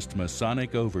possessed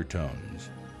Masonic overtones.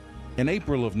 In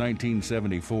April of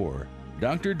 1974,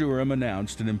 Dr. Durham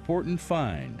announced an important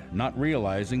find, not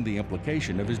realizing the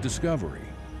implication of his discovery.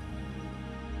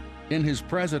 In his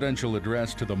presidential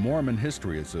address to the Mormon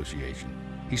History Association,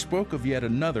 he spoke of yet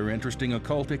another interesting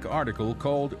occultic article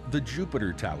called the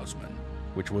Jupiter Talisman,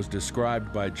 which was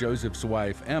described by Joseph's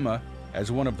wife Emma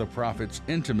as one of the prophet's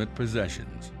intimate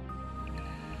possessions.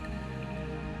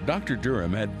 Dr.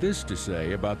 Durham had this to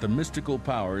say about the mystical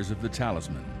powers of the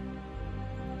talisman.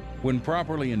 When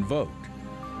properly invoked,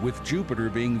 with Jupiter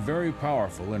being very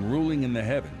powerful and ruling in the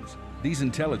heavens, these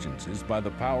intelligences, by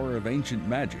the power of ancient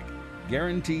magic,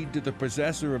 guaranteed to the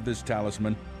possessor of this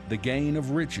talisman the gain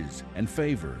of riches and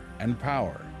favor and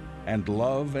power and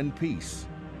love and peace,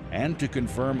 and to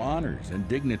confirm honors and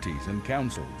dignities and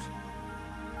counsels.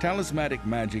 Talismanic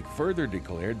magic further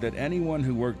declared that anyone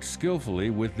who worked skillfully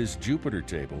with this Jupiter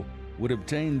table would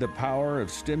obtain the power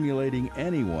of stimulating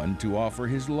anyone to offer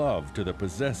his love to the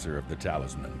possessor of the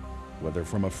talisman, whether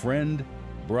from a friend,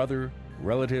 brother,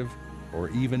 relative, or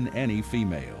even any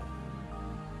female.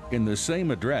 In the same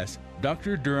address,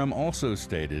 Dr. Durham also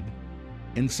stated,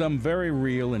 in some very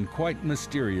real and quite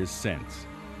mysterious sense,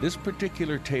 this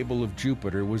particular table of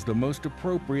Jupiter was the most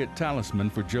appropriate talisman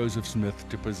for Joseph Smith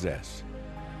to possess.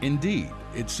 Indeed,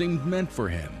 it seemed meant for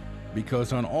him,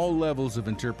 because on all levels of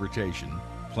interpretation,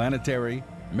 planetary,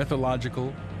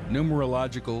 mythological,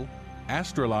 numerological,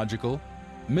 astrological,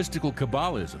 mystical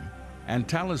Kabbalism, and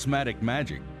talismanic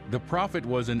magic, the prophet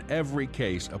was in every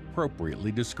case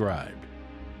appropriately described.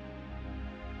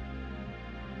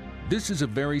 This is a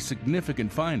very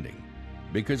significant finding,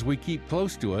 because we keep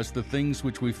close to us the things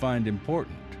which we find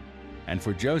important, and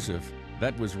for Joseph,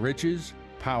 that was riches,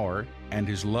 power, and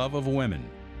his love of women.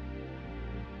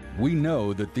 We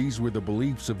know that these were the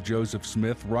beliefs of Joseph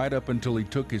Smith right up until he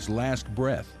took his last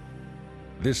breath.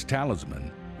 This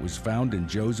talisman was found in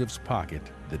Joseph's pocket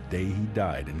the day he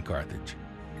died in Carthage.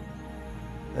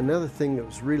 Another thing that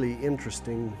was really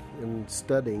interesting in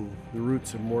studying the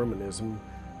roots of Mormonism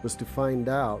was to find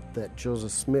out that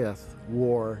Joseph Smith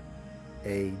wore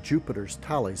a Jupiter's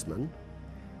talisman,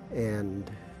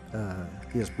 and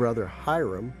his brother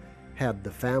Hiram had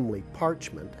the family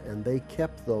parchment, and they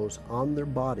kept those on their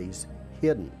bodies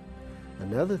hidden.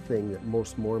 Another thing that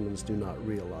most Mormons do not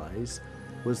realize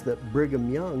was that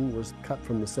Brigham Young was cut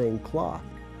from the same cloth.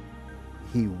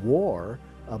 He wore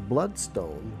a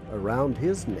bloodstone around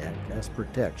his neck as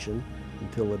protection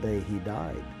until the day he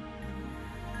died.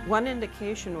 One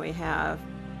indication we have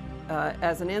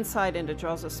as an insight into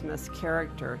Joseph Smith's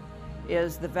character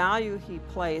is the value he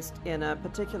placed in a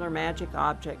particular magic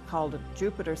object called a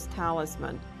Jupiter's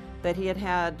talisman that he had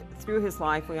had through his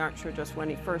life. We aren't sure just when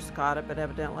he first got it, but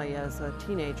evidently as a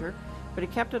teenager. But he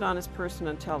kept it on his person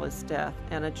until his death.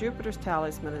 And a Jupiter's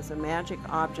talisman is a magic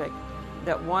object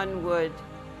that one would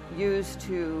use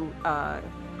to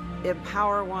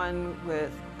empower one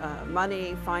with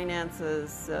money,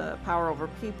 finances, power over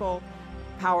people,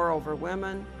 power over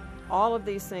women. All of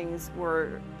these things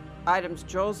were items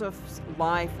Joseph's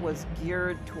life was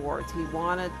geared towards. He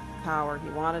wanted power, he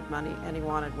wanted money, and he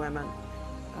wanted women.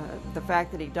 The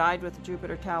fact that he died with the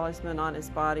Jupiter talisman on his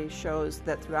body shows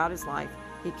that throughout his life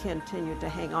he continued to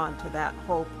hang on to that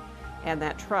hope and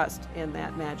that trust in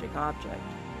that magic object.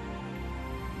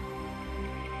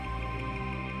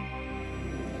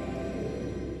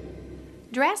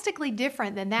 Drastically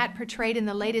different than that portrayed in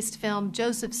the latest film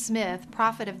Joseph Smith,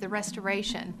 Prophet of the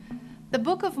Restoration, the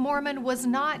Book of Mormon was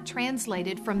not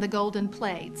translated from the golden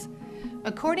plates.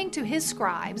 According to his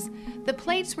scribes, the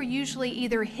plates were usually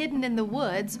either hidden in the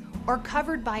woods or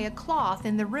covered by a cloth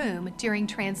in the room during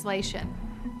translation.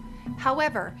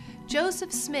 However,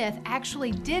 Joseph Smith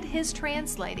actually did his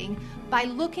translating by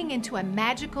looking into a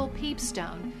magical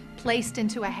peepstone placed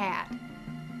into a hat.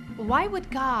 Why would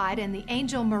God and the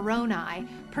angel Moroni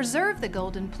preserve the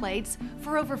golden plates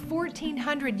for over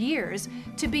 1,400 years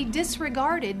to be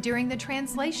disregarded during the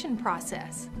translation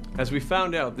process? As we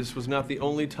found out, this was not the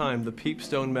only time the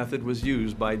peepstone method was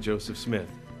used by Joseph Smith.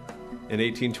 In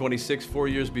 1826, 4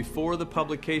 years before the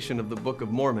publication of the Book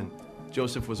of Mormon,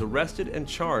 Joseph was arrested and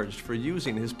charged for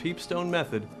using his peepstone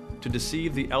method to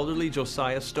deceive the elderly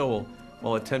Josiah Stowell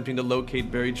while attempting to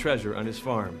locate buried treasure on his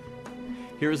farm.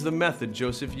 Here is the method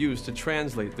Joseph used to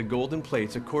translate the golden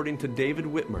plates according to David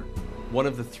Whitmer, one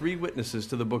of the 3 witnesses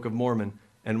to the Book of Mormon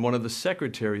and one of the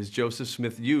secretaries Joseph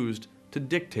Smith used to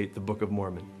dictate the Book of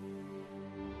Mormon.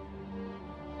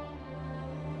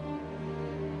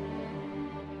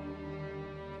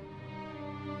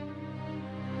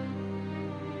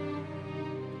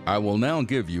 I will now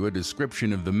give you a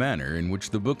description of the manner in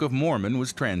which the Book of Mormon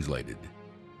was translated.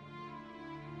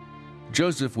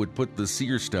 Joseph would put the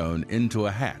seer stone into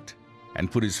a hat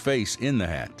and put his face in the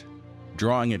hat,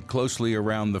 drawing it closely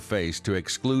around the face to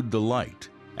exclude the light,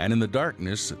 and in the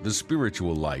darkness the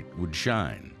spiritual light would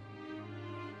shine.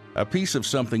 A piece of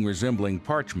something resembling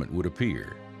parchment would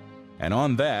appear, and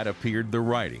on that appeared the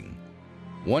writing.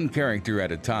 One character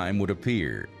at a time would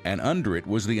appear, and under it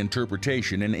was the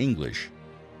interpretation in English.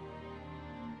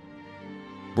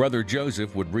 Brother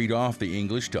Joseph would read off the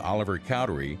English to Oliver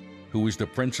Cowdery, who was the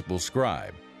principal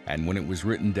scribe, and when it was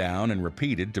written down and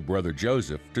repeated to Brother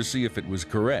Joseph to see if it was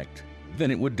correct, then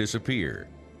it would disappear.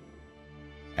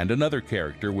 And another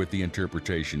character with the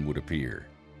interpretation would appear.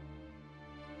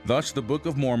 Thus the Book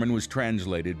of Mormon was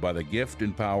translated by the gift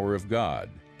and power of God,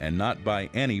 and not by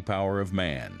any power of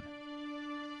man.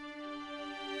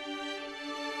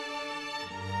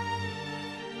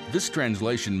 This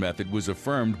translation method was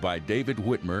affirmed by David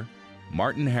Whitmer,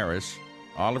 Martin Harris,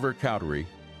 Oliver Cowdery,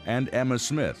 and Emma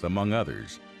Smith, among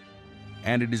others.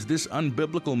 And it is this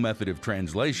unbiblical method of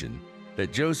translation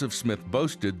that Joseph Smith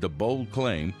boasted the bold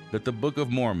claim that the Book of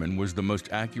Mormon was the most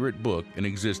accurate book in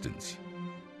existence.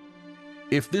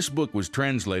 If this book was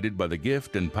translated by the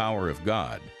gift and power of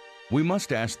God, we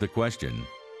must ask the question,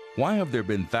 why have there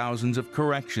been thousands of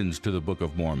corrections to the Book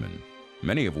of Mormon,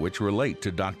 many of which relate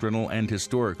to doctrinal and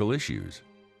historical issues?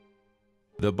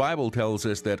 The Bible tells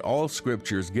us that all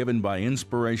Scripture is given by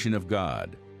inspiration of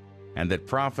God, and that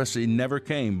prophecy never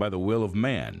came by the will of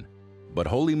man, but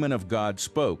holy men of God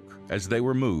spoke as they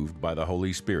were moved by the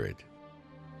Holy Spirit.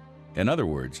 In other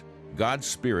words, God's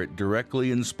Spirit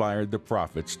directly inspired the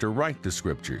prophets to write the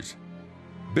Scriptures.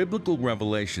 Biblical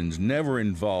revelations never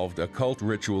involved occult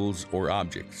rituals or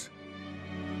objects.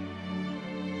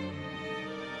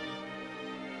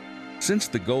 Since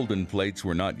the golden plates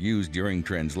were not used during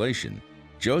translation,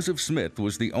 Joseph Smith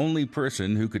was the only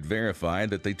person who could verify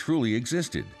that they truly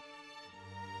existed.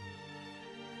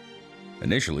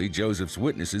 Initially, Joseph's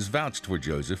witnesses vouched for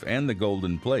Joseph and the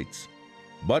golden plates.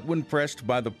 But when pressed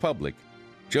by the public,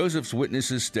 Joseph's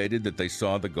witnesses stated that they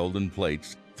saw the golden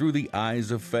plates through the eyes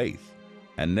of faith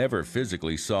and never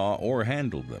physically saw or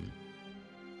handled them.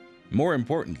 More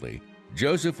importantly,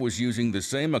 Joseph was using the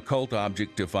same occult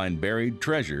object to find buried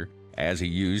treasure as he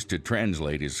used to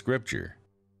translate his scripture.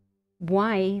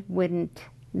 Why wouldn't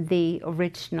the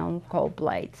original gold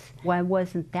plates, why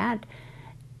wasn't that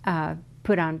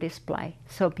put on display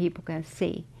so people can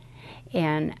see?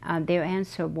 And their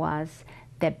answer was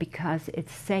that because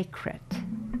it's sacred.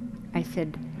 I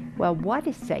said, well, what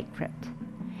is sacred?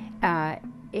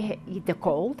 The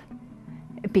gold?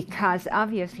 Because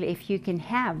obviously if you can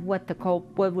have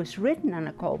what was written on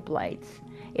the gold plates,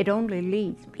 it only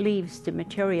leaves the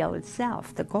material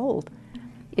itself, the gold.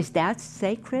 Is that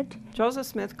sacred? Joseph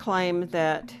Smith claimed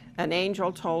that an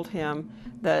angel told him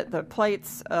that the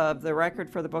plates of the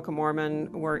record for the Book of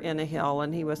Mormon were in a hill,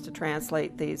 and he was to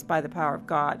translate these by the power of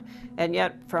God. And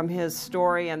yet, from his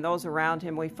story and those around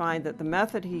him, we find that the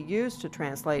method he used to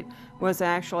translate was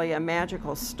actually a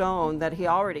magical stone that he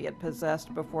already had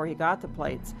possessed before he got the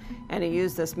plates. And he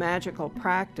used this magical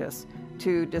practice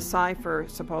to decipher,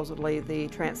 supposedly, the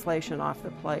translation off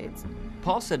the plates.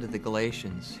 Paul said to the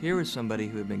Galatians, here was somebody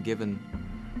who had been given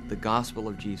the gospel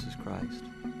of Jesus Christ.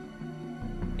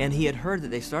 And he had heard that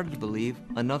they started to believe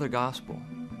another gospel.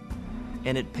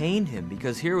 And it pained him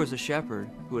because here was a shepherd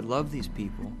who had loved these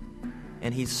people,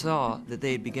 and he saw that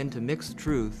they had begun to mix the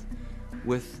truth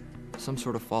with some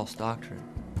sort of false doctrine.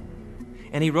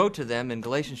 And he wrote to them in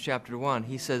Galatians chapter 1,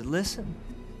 he said, listen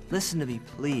to me,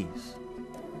 please.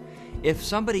 If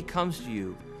somebody comes to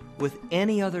you with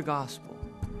any other gospel,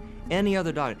 any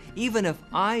other doctrine, even if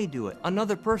I do it,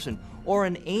 another person, or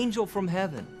an angel from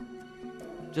heaven,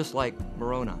 just like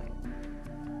Moroni.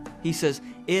 He says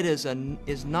it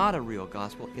is not a real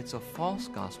gospel, it's a false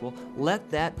gospel. Let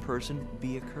that person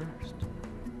be accursed.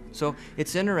 So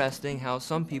it's interesting how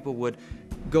some people would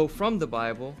go from the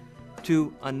Bible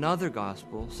to another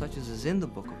gospel, such as is in the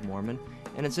Book of Mormon,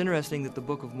 and it's interesting that the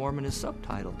Book of Mormon is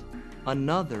subtitled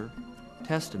Another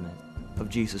Testament of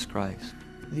Jesus Christ.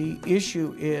 The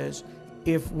issue is,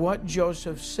 if what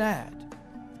Joseph said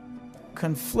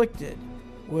conflicted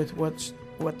with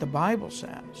what the Bible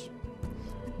says,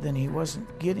 then he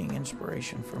wasn't getting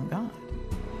inspiration from God.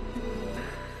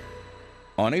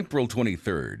 On April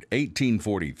 23,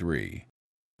 1843,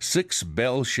 6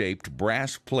 bell-shaped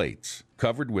brass plates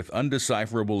covered with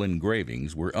undecipherable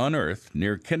engravings were unearthed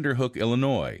near Kinderhook,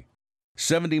 Illinois,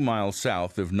 70 miles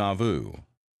south of Nauvoo.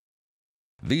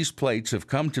 These plates have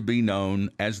come to be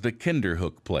known as the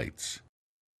Kinderhook plates.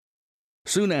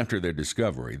 Soon after their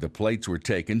discovery, the plates were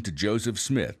taken to Joseph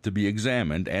Smith to be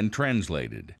examined and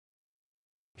translated.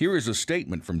 Here is a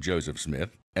statement from Joseph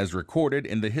Smith as recorded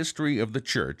in the History of the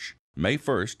Church, May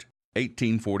 1st,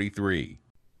 1843.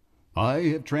 I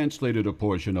have translated a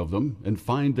portion of them and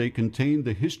find they contain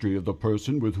the history of the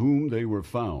person with whom they were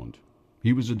found.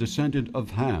 He was a descendant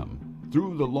of Ham,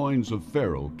 through the loins of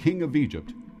Pharaoh, king of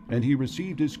Egypt, and he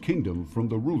received his kingdom from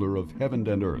the ruler of heaven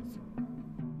and earth.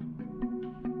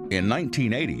 In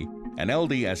 1980, an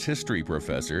LDS history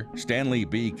professor, Stanley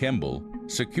B. Kimball,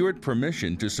 secured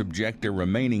permission to subject a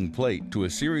remaining plate to a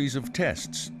series of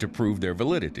tests to prove their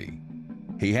validity.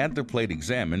 He had the plate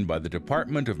examined by the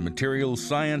Department of Materials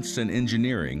Science and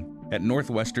Engineering at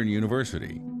Northwestern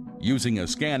University, using a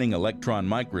scanning electron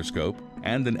microscope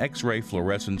and an X-ray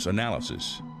fluorescence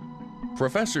analysis.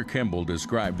 Professor Kimball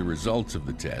described the results of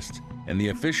the test in the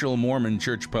official Mormon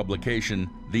Church publication,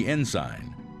 The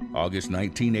Ensign, August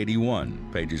 1981,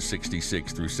 pages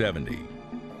 66 through 70.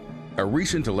 A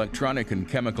recent electronic and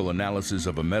chemical analysis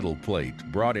of a metal plate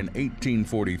brought in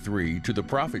 1843 to the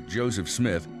prophet Joseph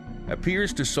Smith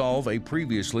appears to solve a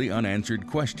previously unanswered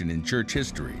question in church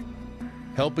history,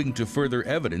 helping to further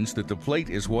evidence that the plate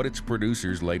is what its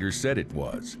producers later said it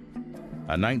was.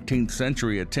 A 19th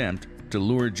century attempt to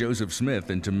lure Joseph Smith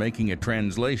into making a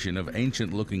translation of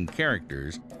ancient-looking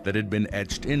characters that had been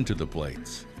etched into the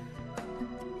plates.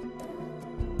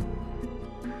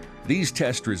 These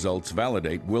test results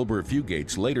validate Wilbur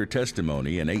Fugate's later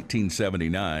testimony in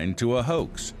 1879 to a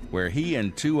hoax where he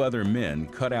and 2 other men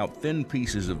cut out thin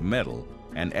pieces of metal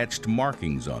and etched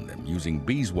markings on them using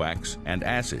beeswax and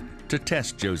acid to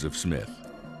test Joseph Smith.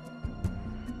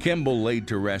 Kimball laid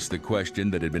to rest the question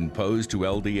that had been posed to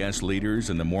LDS leaders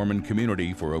in the Mormon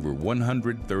community for over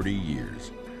 130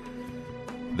 years.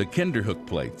 The Kinderhook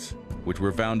plates, which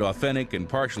were found authentic and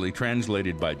partially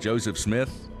translated by Joseph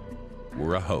Smith,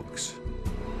 were a hoax.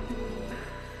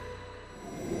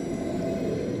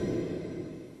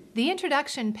 The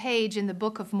introduction page in the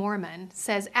Book of Mormon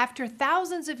says, after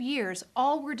thousands of years,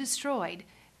 all were destroyed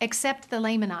except the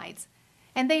Lamanites,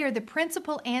 and they are the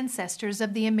principal ancestors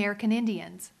of the American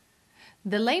Indians.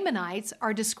 The Lamanites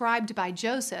are described by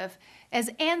Joseph as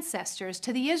ancestors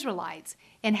to the Israelites,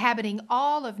 inhabiting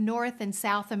all of North and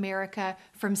South America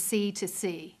from sea to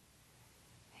sea.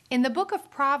 In the book of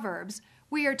Proverbs,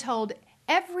 we are told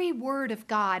every word of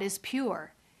God is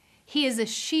pure. He is a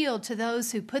shield to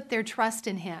those who put their trust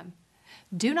in him.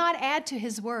 Do not add to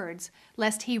his words,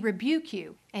 lest he rebuke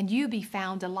you and you be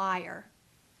found a liar.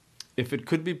 If it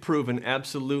could be proven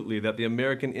absolutely that the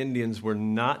American Indians were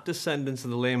not descendants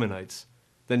of the Lamanites,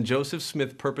 then Joseph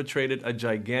Smith perpetrated a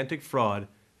gigantic fraud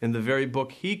in the very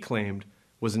book he claimed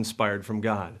was inspired from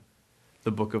God,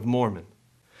 the Book of Mormon.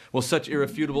 Well, such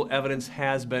irrefutable evidence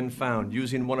has been found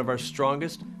using one of our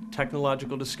strongest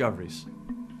technological discoveries,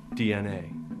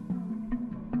 DNA.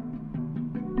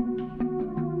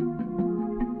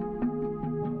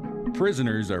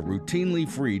 Prisoners are routinely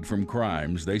freed from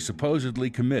crimes they supposedly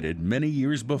committed many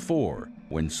years before,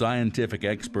 when scientific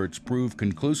experts prove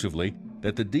conclusively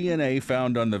that the DNA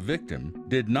found on the victim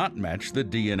did not match the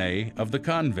DNA of the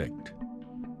convict.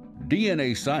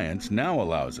 DNA science now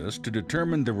allows us to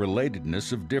determine the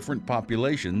relatedness of different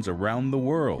populations around the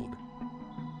world.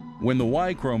 When the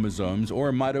Y chromosomes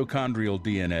or mitochondrial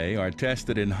DNA are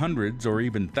tested in hundreds or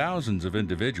even thousands of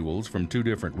individuals from 2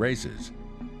 different races,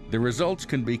 the results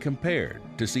can be compared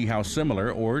to see how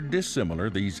similar or dissimilar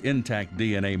these intact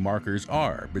DNA markers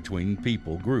are between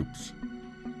people groups.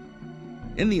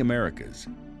 In the Americas,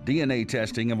 DNA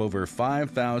testing of over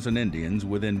 5,000 Indians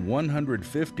within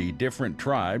 150 different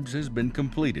tribes has been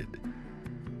completed.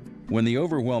 When the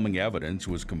overwhelming evidence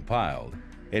was compiled,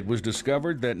 it was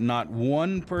discovered that not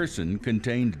one person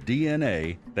contained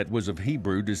DNA that was of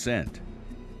Hebrew descent.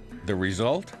 The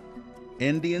result?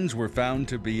 Indians were found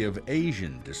to be of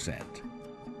Asian descent.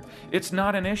 It's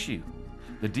not an issue.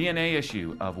 The DNA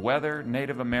issue of whether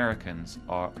Native Americans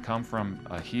come from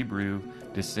a Hebrew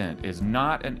descent is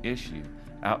not an issue.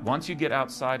 Once you get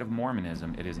outside of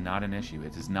Mormonism, it is not an issue.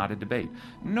 It is not a debate.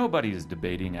 Nobody is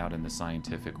debating out in the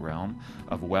scientific realm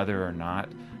of whether or not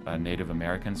Native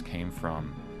Americans came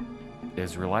from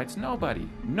Israelites. Nobody,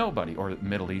 or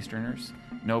Middle Easterners,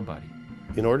 nobody.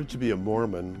 In order to be a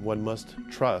Mormon, one must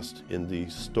trust in the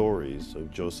stories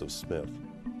of Joseph Smith.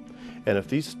 And if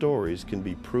these stories can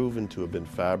be proven to have been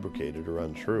fabricated or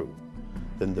untrue,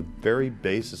 then the very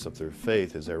basis of their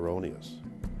faith is erroneous.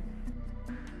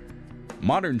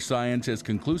 Modern science has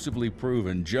conclusively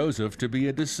proven Joseph to be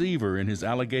a deceiver in his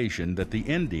allegation that the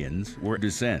Indians were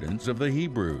descendants of the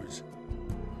Hebrews.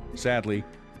 Sadly,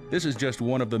 this is just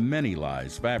one of the many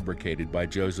lies fabricated by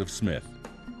Joseph Smith.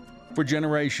 For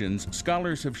generations,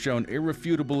 scholars have shown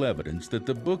irrefutable evidence that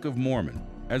the Book of Mormon,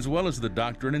 as well as the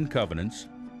Doctrine and Covenants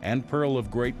and Pearl of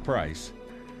Great Price,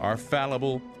 are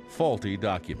fallible, faulty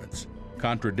documents,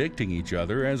 contradicting each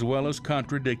other as well as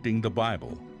contradicting the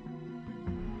Bible.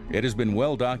 It has been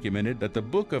well documented that the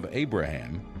Book of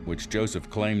Abraham, which Joseph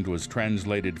claimed was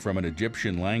translated from an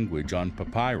Egyptian language on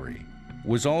papyri,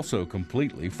 was also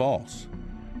completely false.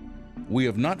 We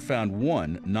have not found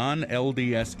one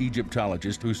non-LDS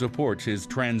Egyptologist who supports his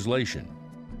translation.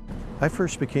 I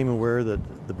first became aware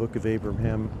that the Book of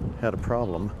Abraham had a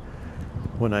problem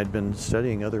when I'd been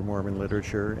studying other Mormon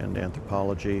literature and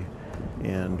anthropology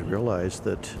and realized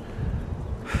that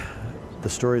the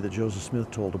story that Joseph Smith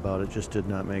told about it just did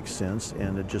not make sense,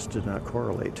 and it just did not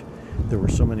correlate. There were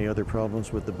so many other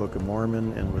problems with the Book of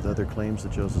Mormon and with other claims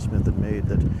that Joseph Smith had made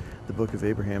that the Book of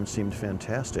Abraham seemed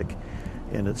fantastic.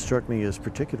 And it struck me as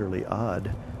particularly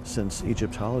odd, since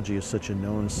Egyptology is such a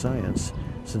known science.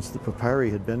 Since the papyri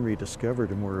had been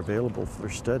rediscovered and were available for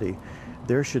study,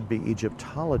 there should be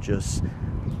Egyptologists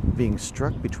being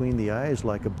struck between the eyes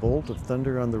like a bolt of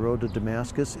thunder on the road to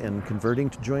Damascus and converting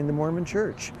to join the Mormon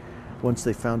Church, once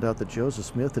they found out that Joseph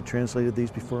Smith had translated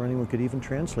these before anyone could even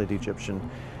translate Egyptian.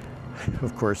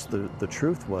 Of course, the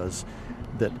truth was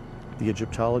that the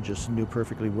Egyptologists knew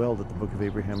perfectly well that the Book of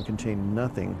Abraham contained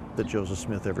nothing that Joseph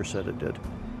Smith ever said it did.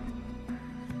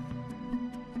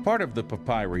 Part of the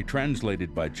papyri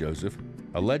translated by Joseph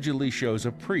allegedly shows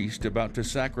a priest about to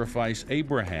sacrifice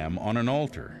Abraham on an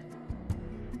altar.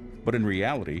 But in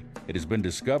reality, it has been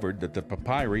discovered that the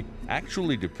papyri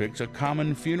actually depicts a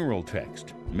common funeral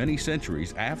text many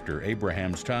centuries after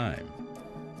Abraham's time.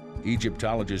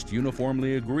 Egyptologists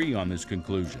uniformly agree on this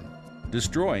conclusion,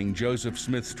 destroying Joseph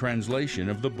Smith's translation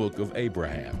of the Book of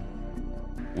Abraham.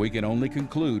 We can only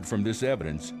conclude from this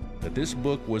evidence that this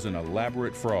book was an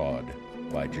elaborate fraud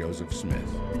by Joseph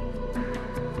Smith.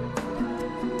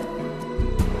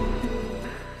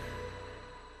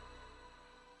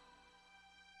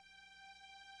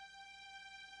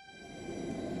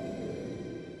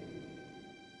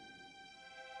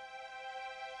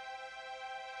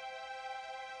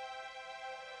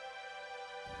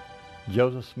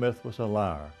 Joseph Smith was a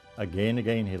liar. Again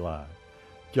he lied.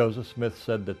 Joseph Smith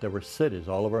said that there were cities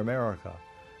all over America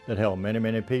that held many,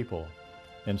 many people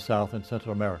in South and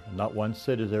Central America. Not one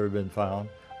city has ever been found,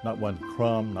 not one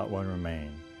crumb, not one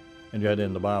remain. And yet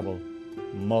in the Bible,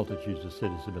 multitudes of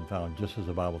cities have been found, just as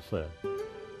the Bible said.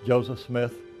 Joseph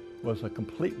Smith was a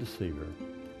complete deceiver.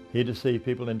 He deceived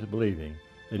people into believing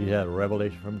that he had a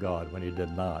revelation from God when he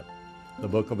did not. The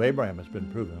Book of Abraham has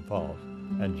been proven false,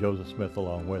 and Joseph Smith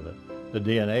along with it. The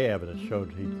DNA evidence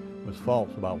showed he was false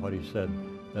about what he said,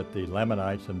 that the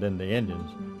Lamanites and then the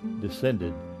Indians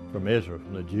descended from Israel,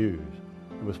 from the Jews.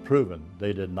 It was proven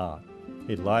they did not.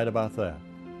 He lied about that.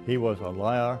 He was a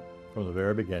liar from the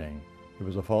very beginning. He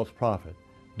was a false prophet.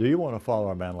 Do you want to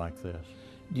follow a man like this?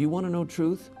 Do you want to know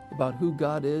truth about who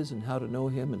God is and how to know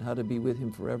Him and how to be with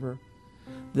Him forever?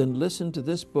 Then listen to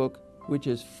this book, which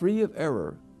is free of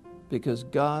error, because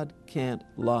God can't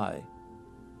lie.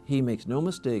 He makes no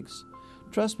mistakes.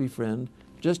 Trust me, friend,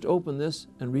 just open this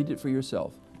and read it for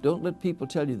yourself. Don't let people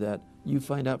tell you that. You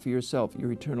find out for yourself.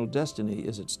 Your eternal destiny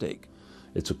is at stake.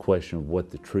 It's a question of what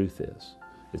the truth is.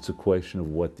 It's a question of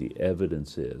what the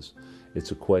evidence is.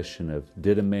 It's a question of,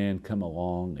 did a man come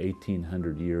along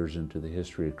 1,800 years into the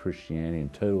history of Christianity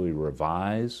and totally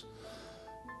revise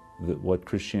what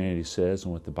Christianity says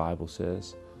and what the Bible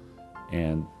says?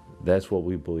 And that's what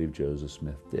we believe Joseph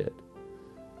Smith did.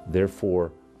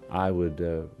 Therefore, I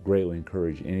would greatly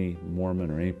encourage any Mormon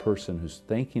or any person who's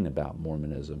thinking about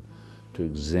Mormonism to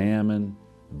examine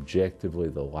objectively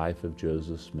the life of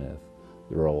Joseph Smith,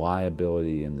 the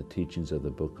reliability in the teachings of the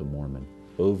Book of Mormon,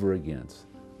 over against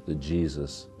the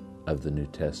Jesus of the New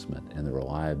Testament and the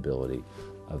reliability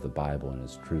of the Bible and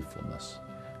its truthfulness.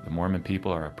 The Mormon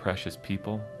people are a precious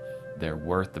people. They're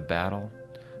worth the battle.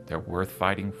 They're worth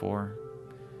fighting for.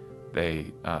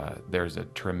 There's a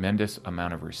tremendous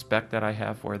amount of respect that I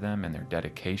have for them and their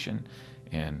dedication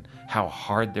and how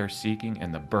hard they're seeking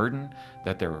and the burden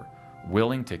that they're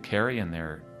willing to carry in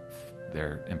their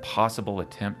impossible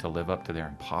attempt to live up to their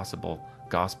impossible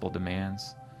gospel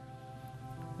demands.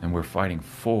 And we're fighting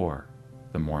for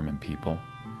the Mormon people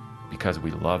because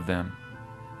we love them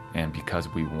and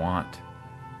because we want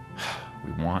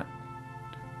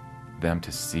them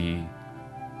to see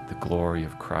the glory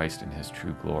of Christ and His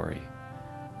true glory.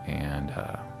 And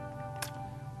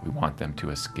we want them to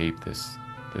escape this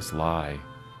lie.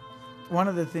 One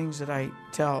of the things that I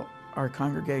tell our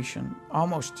congregation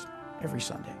almost every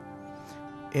Sunday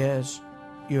is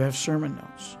you have sermon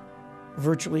notes.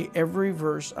 Virtually every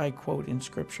verse I quote in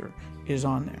Scripture is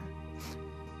on there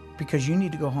because you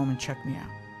need to go home and check me out.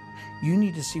 You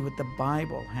need to see what the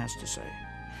Bible has to say,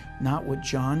 not what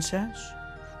John says,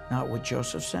 not what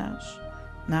Joseph says,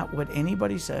 not what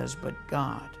anybody says, but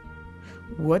God.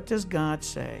 What does God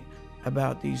say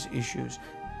about these issues?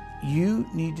 You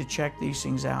need to check these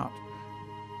things out.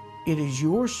 It is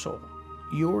your soul,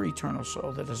 your eternal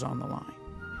soul, that is on the line.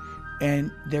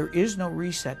 And there is no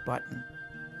reset button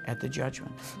at the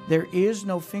judgment. There is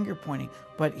no finger pointing,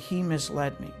 but he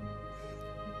misled me.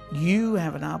 You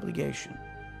have an obligation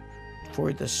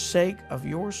for the sake of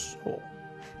your soul,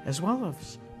 as well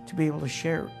as to be able to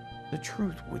share the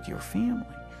truth with your family,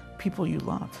 people you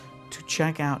love, to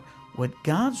check out what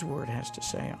God's Word has to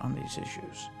say on these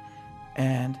issues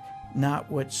and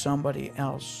not what somebody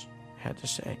else had to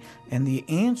say. And the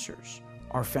answers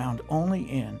are found only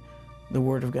in the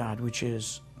Word of God, which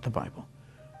is the Bible.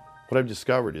 What I've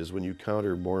discovered is when you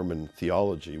counter Mormon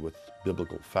theology with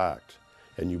biblical fact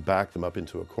and you back them up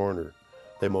into a corner,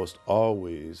 they most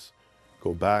always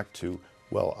go back to,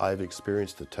 well, I've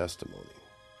experienced the testimony.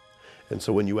 And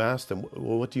so when you ask them,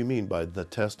 well, what do you mean by the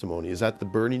testimony? Is that the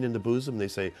burning in the bosom? They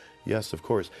say, yes, of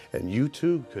course. And you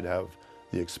too could have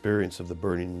the experience of the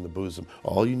burning in the bosom.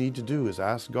 All you need to do is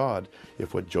ask God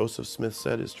if what Joseph Smith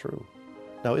said is true.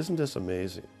 Now, isn't this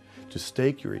amazing? To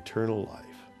stake your eternal life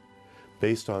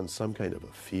based on some kind of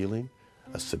a feeling,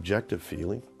 a subjective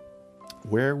feeling.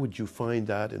 Where would you find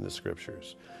that in the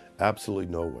Scriptures? Absolutely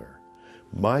nowhere.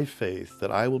 My faith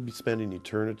that I will be spending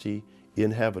eternity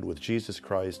in heaven with Jesus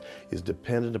Christ is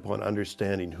dependent upon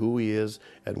understanding who He is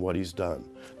and what He's done.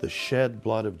 The shed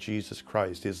blood of Jesus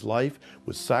Christ. His life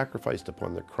was sacrificed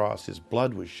upon the cross. His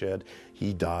blood was shed.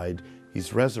 He died.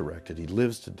 He's resurrected. He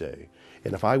lives today.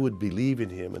 And if I would believe in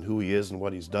Him and who He is and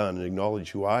what He's done and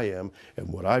acknowledge who I am and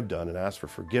what I've done and ask for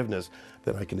forgiveness,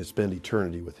 then I can spend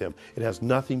eternity with Him. It has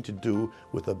nothing to do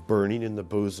with a burning in the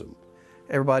bosom.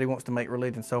 Everybody wants to make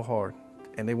religion so hard,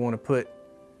 and they want to put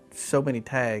so many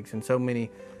tags and so many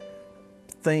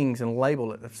things and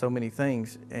label it of so many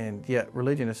things, and yet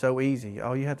religion is so easy.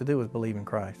 All you have to do is believe in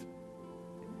Christ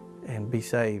and be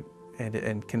saved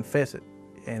and confess it,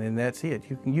 and then that's it.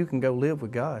 You can go live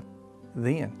with God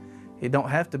then. It don't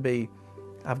have to be,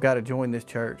 I've got to join this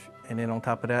church, and then on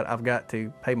top of that, I've got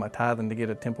to pay my tithing to get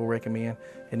a temple recommend,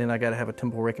 and then I got to have a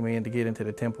temple recommend to get into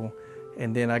the temple,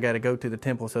 and then I got to go to the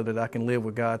temple so that I can live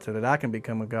with God, so that I can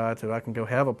become a God, so I can go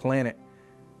have a planet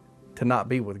to not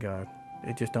be with God.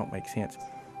 It just don't make sense.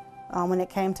 When it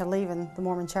came to leaving the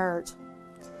Mormon church,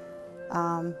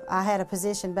 I had a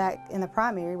position back in the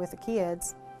primary with the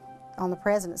kids on the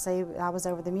presidency. I was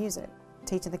over the music,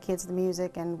 teaching the kids the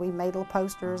music, and we made little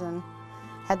posters and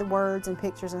had the words and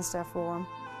pictures and stuff for them.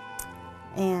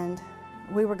 And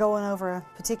we were going over a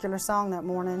particular song that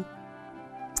morning.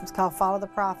 It was called Follow the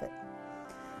Prophet.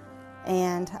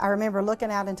 And I remember looking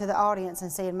out into the audience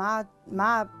and seeing my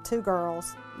two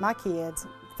girls, my kids,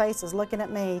 faces looking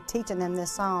at me, teaching them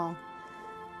this song.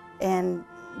 And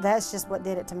that's just what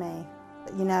did it to me.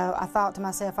 You know, I thought to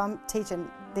myself, I'm teaching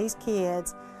these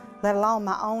kids, let alone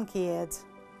my own kids,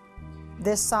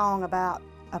 this song about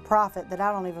a prophet that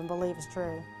I don't even believe is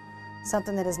true,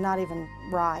 something that is not even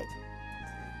right.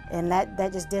 And that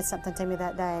just did something to me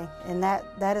that day. And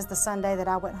that is the Sunday that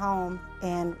I went home,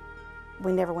 and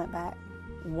we never went back.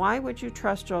 Why would you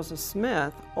trust Joseph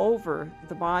Smith over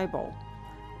the Bible?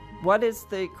 What is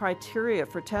the criteria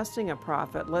for testing a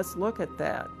prophet? Let's look at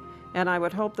that. And I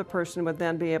would hope the person would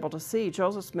then be able to see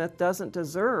Joseph Smith doesn't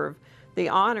deserve the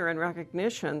honor and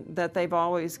recognition that they've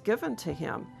always given to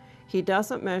him. He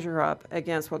doesn't measure up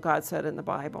against what God said in the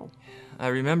Bible. I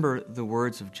remember the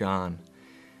words of John.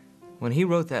 When he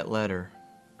wrote that letter,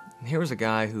 here was a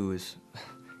guy who was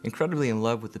incredibly in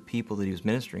love with the people that he was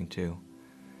ministering to.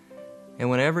 And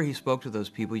whenever he spoke to those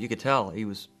people, you could tell he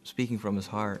was speaking from his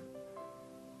heart.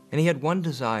 And he had one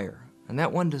desire, and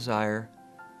that one desire,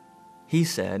 he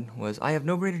said, was, I have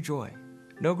no greater joy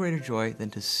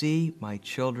than to see my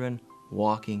children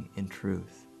walking in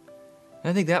truth.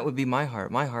 And I think that would be my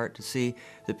heart to see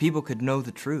that people could know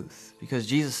the truth. Because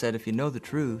Jesus said, if you know the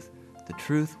truth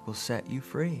will set you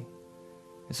free.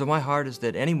 And so my heart is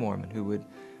that any Mormon who would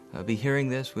be hearing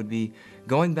this would be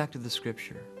going back to the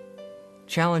Scripture,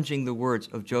 challenging the words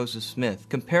of Joseph Smith,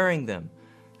 comparing them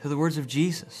to the words of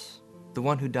Jesus, the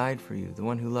one who died for you, the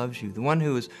one who loves you, the one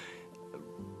who is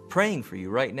praying for you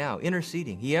right now,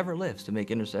 interceding. He ever lives to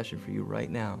make intercession for you right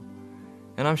now.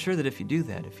 And I'm sure that if you do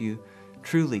that, if you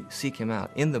truly seek him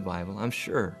out in the Bible, I'm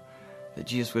sure that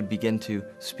Jesus would begin to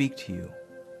speak to you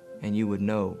and you would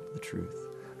know the truth.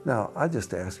 Now, I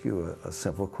just ask you a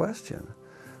simple question.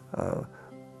 Do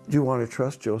you want to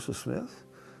trust Joseph Smith,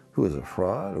 who is a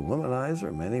fraud, a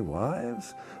womanizer, many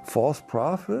wives, false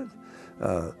prophet,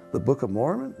 the Book of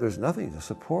Mormon? There's nothing to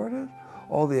support it.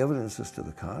 All the evidence is to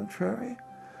the contrary.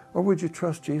 Or would you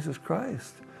trust Jesus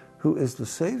Christ, who is the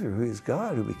Savior, who is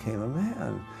God, who became a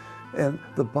man? And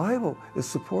the Bible is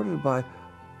supported by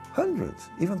hundreds,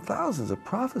 even thousands of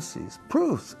prophecies,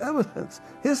 proofs, evidence,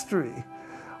 history,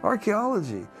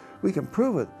 archaeology. We can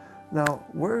prove it. Now,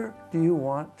 where do you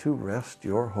want to rest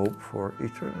your hope for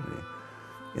eternity?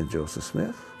 In Joseph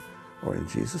Smith or in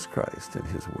Jesus Christ and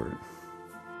his word?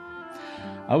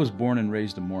 I was born and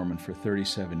raised a Mormon for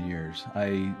 37 years.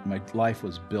 My life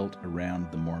was built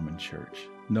around the Mormon Church,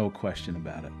 no question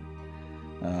about it.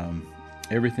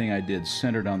 Everything I did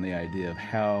centered on the idea of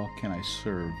how can I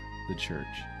serve the church.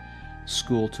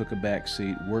 School took a back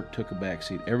seat, work took a back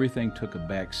seat, everything took a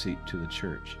back seat to the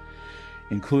church,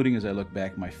 including, as I look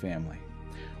back, my family.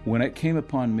 When it came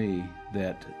upon me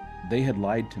that they had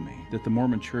lied to me, that the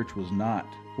Mormon Church was not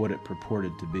what it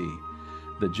purported to be,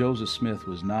 that Joseph Smith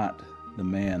was not the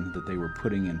man that they were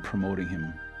putting and promoting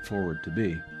him forward to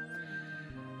be,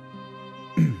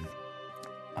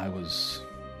 I was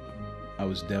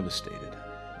devastated.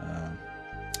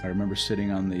 I remember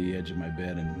sitting on the edge of my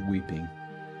bed and weeping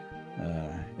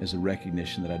as a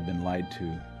recognition that I'd been lied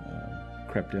to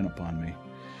crept in upon me.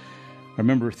 I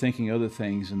remember thinking other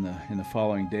things in the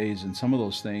following days, and some of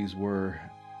those things were,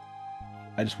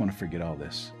 I just want to forget all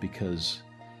this, because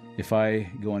if I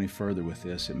go any further with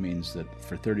this, it means that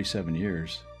for 37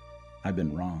 years, I've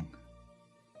been wrong.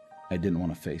 I didn't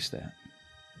want to face that.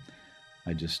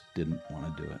 I just didn't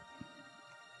want to do it.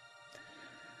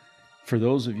 For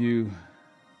those of you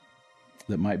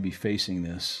that might be facing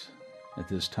this at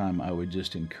this time, I would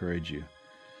just encourage you.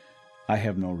 I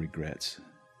have no regrets.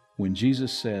 When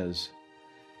Jesus says,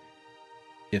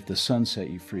 if the Son set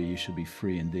you free, you shall be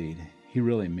free indeed, he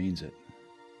really means it.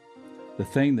 The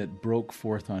thing that broke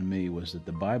forth on me was that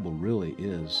the Bible really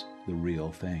is the real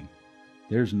thing.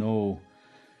 There's no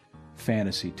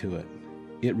fantasy to it.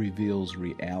 It reveals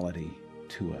reality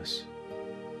to us.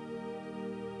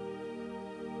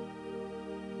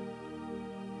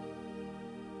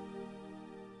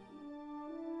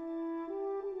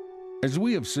 As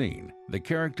we have seen, the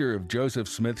character of Joseph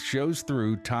Smith shows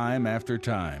through time after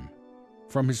time.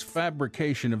 From his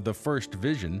fabrication of the first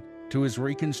vision to his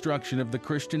reconstruction of the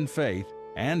Christian faith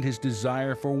and his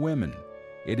desire for women,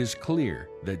 it is clear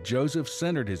that Joseph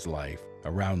centered his life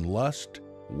around lust,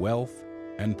 wealth,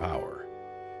 and power.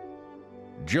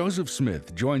 Joseph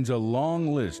Smith joins a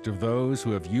long list of those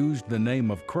who have used the name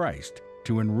of Christ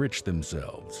to enrich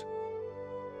themselves.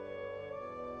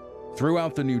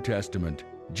 Throughout the New Testament,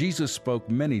 Jesus spoke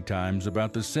many times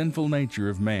about the sinful nature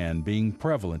of man being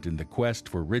prevalent in the quest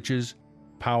for riches,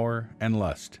 power, and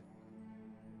lust.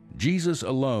 Jesus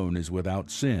alone is without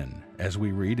sin, as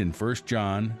we read in 1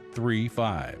 John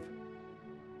 3:5.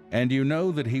 And you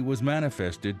know that he was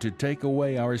manifested to take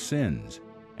away our sins,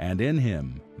 and in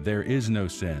him there is no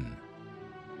sin.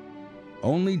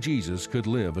 Only Jesus could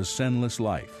live a sinless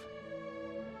life.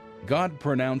 God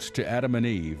pronounced to Adam and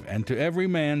Eve, and to every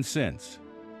man since,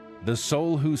 the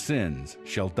soul who sins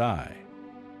shall die.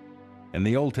 In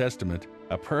the Old Testament,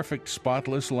 a perfect,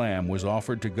 spotless lamb was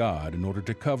offered to God in order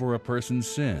to cover a person's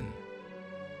sin.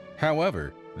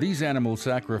 However, these animal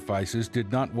sacrifices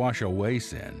did not wash away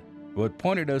sin, but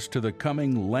pointed us to the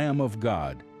coming Lamb of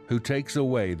God who takes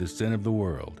away the sin of the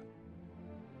world.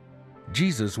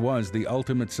 Jesus was the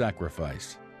ultimate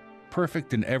sacrifice,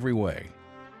 perfect in every way.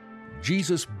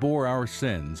 Jesus bore our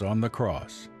sins on the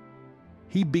cross.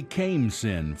 He became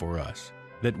sin for us,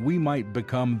 that we might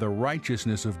become the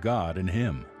righteousness of God in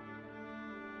him.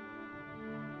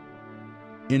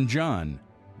 In John,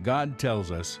 God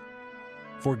tells us,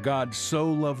 "For God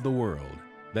so loved the world,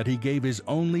 that he gave his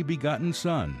only begotten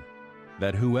Son,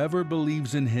 that whoever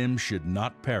believes in him should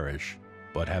not perish,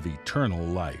 but have eternal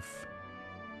life.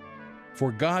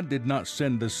 For God did not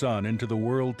send the Son into the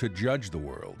world to judge the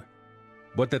world,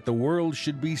 but that the world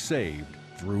should be saved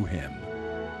through him.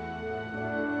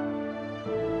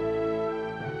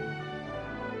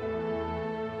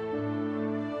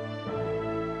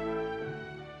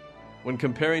 When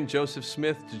comparing Joseph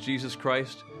Smith to Jesus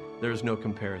Christ, there is no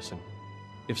comparison.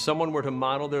 If someone were to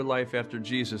model their life after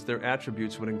Jesus, their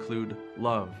attributes would include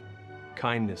love,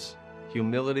 kindness,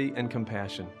 humility, and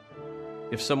compassion.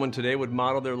 If someone today would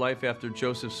model their life after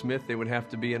Joseph Smith, they would have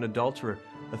to be an adulterer,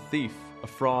 a thief, a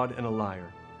fraud, and a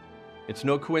liar. It's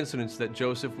no coincidence that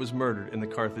Joseph was murdered in the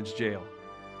Carthage jail.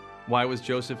 Why was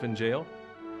Joseph in jail?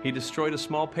 He destroyed a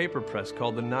small paper press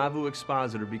called the Nauvoo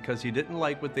Expositor because he didn't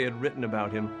like what they had written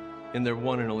about him in their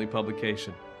one and only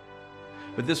publication.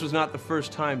 But this was not the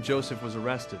first time Joseph was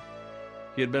arrested.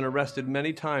 He had been arrested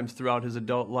many times throughout his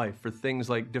adult life for things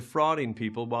like defrauding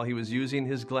people while he was using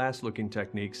his glass-looking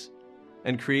techniques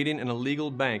and creating an illegal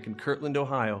bank in Kirtland,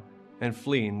 Ohio, and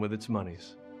fleeing with its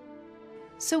monies.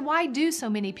 So why do so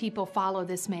many people follow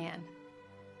this man?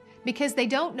 Because they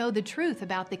don't know the truth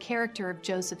about the character of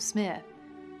Joseph Smith.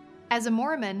 As a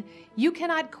Mormon, you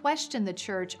cannot question the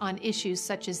church on issues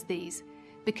such as these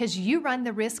because you run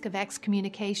the risk of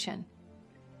excommunication.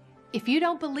 If you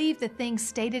don't believe the things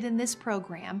stated in this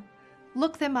program,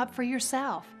 look them up for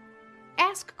yourself.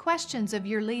 Ask questions of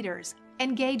your leaders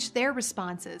and gauge their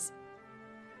responses.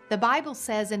 The Bible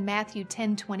says in Matthew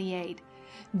 10:28,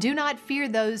 "Do not fear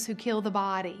those who kill the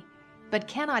body, but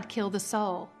cannot kill the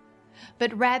soul,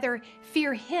 but rather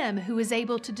fear him who is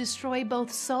able to destroy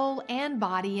both soul and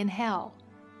body in hell."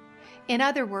 In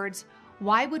other words,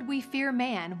 why would we fear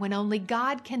man when only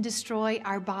God can destroy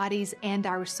our bodies and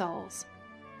our souls?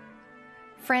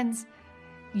 Friends,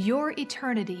 your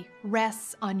eternity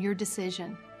rests on your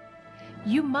decision.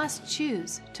 You must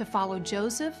choose to follow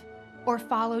Joseph or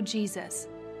follow Jesus,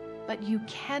 but you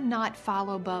cannot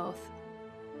follow both.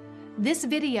 This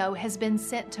video has been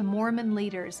sent to Mormon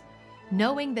leaders,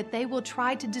 knowing that they will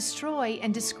try to destroy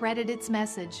and discredit its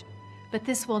message, but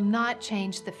this will not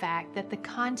change the fact that the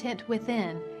content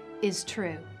within is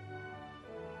true.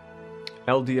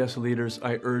 LDS leaders,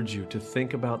 I urge you to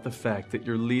think about the fact that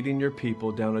you're leading your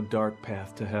people down a dark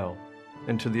path to hell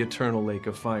and to the eternal lake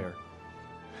of fire.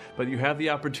 But you have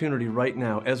the opportunity right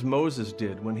now, as Moses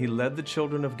did when he led the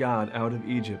children of God out of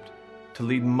Egypt, to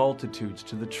lead multitudes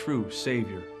to the true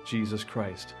Savior, Jesus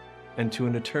Christ, and to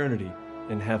an eternity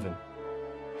in heaven.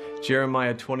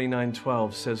 Jeremiah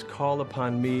 29:12 says, "Call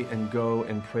upon me and go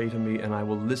and pray to me, and I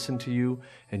will listen to you,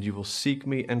 and you will seek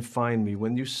me and find me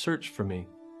when you search for me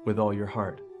with all your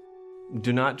heart."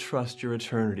 Do not trust your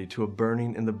eternity to a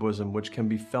burning in the bosom which can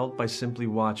be felt by simply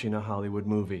watching a Hollywood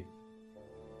movie.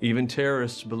 Even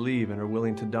terrorists believe and are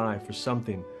willing to die for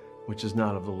something which is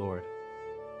not of the Lord.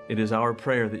 It is our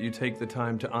prayer that you take the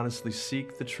time to honestly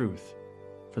seek the truth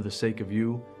for the sake of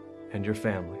you and your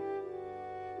family.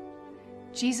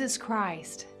 Jesus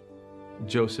Christ.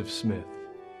 Joseph Smith.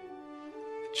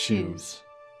 Choose.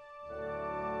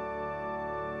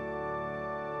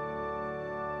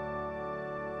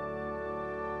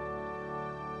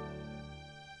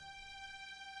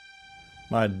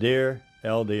 My dear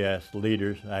LDS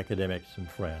leaders, academics, and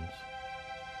friends,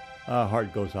 our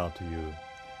heart goes out to you.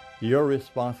 You're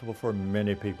responsible for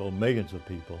many people, millions of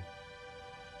people.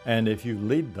 And if you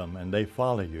lead them and they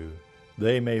follow you,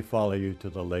 they may follow you to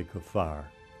the lake of fire,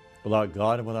 without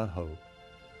God and without hope.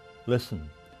 Listen,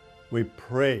 we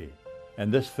pray,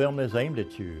 and this film is aimed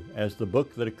at you, as the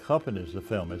book that accompanies the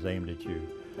film is aimed at you.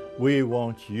 We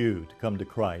want you to come to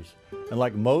Christ, and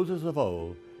like Moses of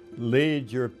old,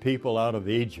 lead your people out of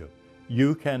Egypt.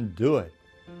 You can do it.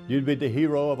 You'd be the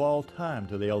hero of all time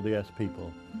to the LDS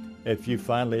people if you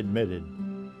finally admitted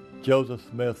Joseph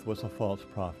Smith was a false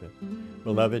prophet.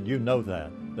 Beloved, you know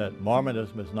that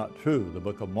Mormonism is not true. The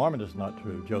Book of Mormon is not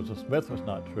true. Joseph Smith was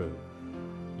not true.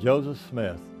 Joseph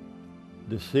Smith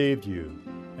deceived you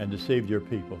and deceived your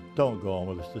people. Don't go on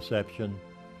with this deception.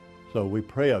 So we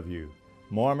pray of you,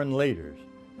 Mormon leaders,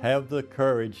 have the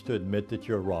courage to admit that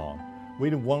you're wrong. We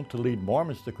want to lead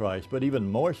Mormons to Christ, but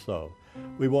even more so,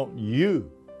 we want you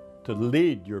to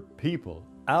lead your people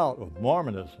out of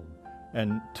Mormonism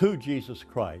and to Jesus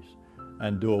Christ,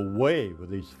 and do away with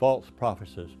these false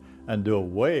prophecies and do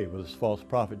away with this false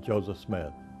prophet Joseph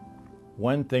Smith.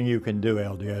 One thing you can do,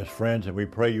 LDS friends, and we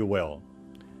pray you will,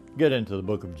 get into the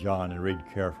book of John and read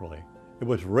carefully. It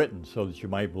was written so that you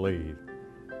might believe.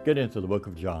 Get into the book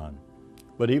of John.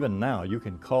 But even now, you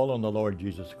can call on the Lord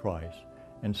Jesus Christ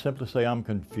and simply say, I'm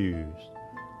confused.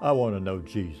 I want to know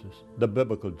Jesus, the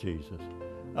biblical Jesus.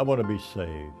 I want to be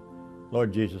saved.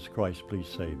 Lord Jesus Christ, please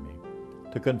save me.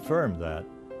 To confirm that,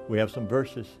 we have some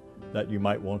verses that you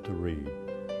might want to read.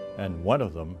 And one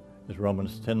of them is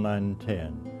Romans 10:9 and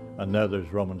 10. Another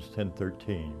is Romans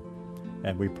 10:13.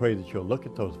 And we pray that you'll look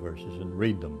at those verses and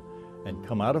read them and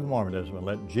come out of Mormonism and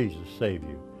let Jesus save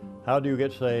you. How do you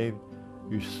get saved?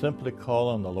 You simply call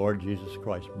on the Lord Jesus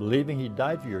Christ, believing he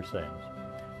died for your sins,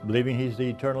 believing he's the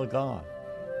eternal God,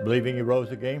 believing he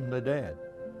rose again from the dead,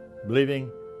 believing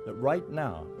that right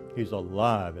now he's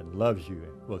alive and loves you,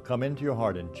 will come into your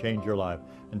heart and change your life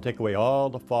and take away all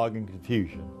the fog and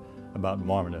confusion about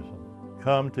Mormonism.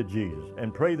 Come to Jesus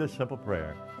and pray this simple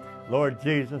prayer. Lord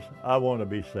Jesus, I want to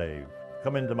be saved.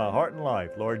 Come into my heart and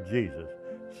life, Lord Jesus.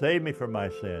 Save me from my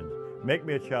sins. Make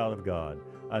me a child of God.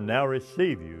 I now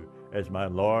receive you as my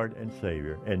Lord and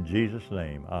Savior. In Jesus'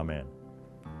 name, amen.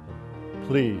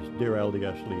 Please, dear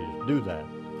LDS leaders, do that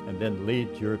and then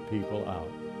lead your people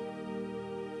out.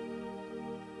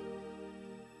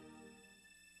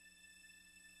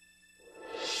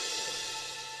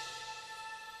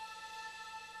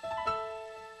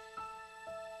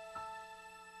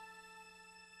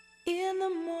 In the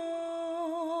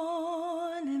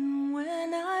morning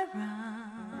when I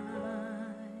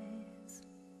rise,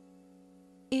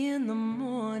 in the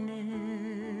morning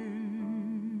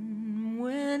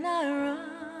when I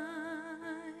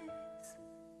rise,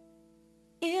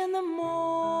 in the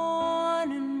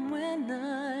morning when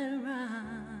I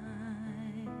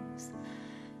rise,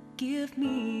 give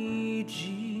me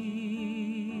Jesus.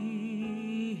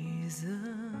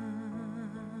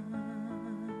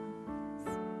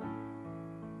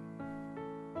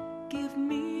 Give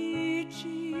me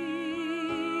Jesus.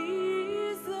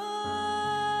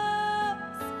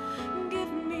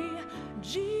 Give me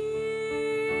Jesus.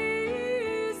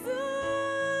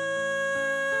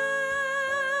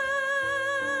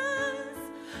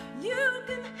 You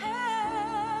can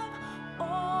have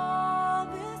all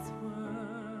this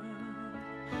world,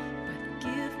 but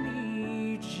give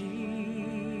me Jesus.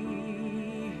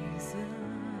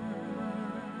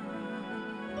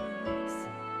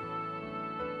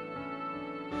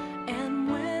 And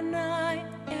when I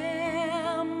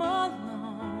am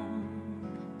alone,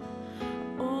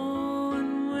 oh,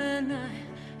 and when I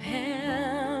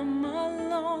am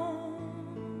alone,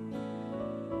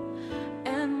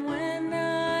 and when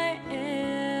I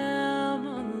am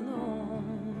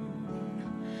alone,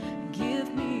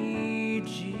 give me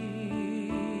Jesus.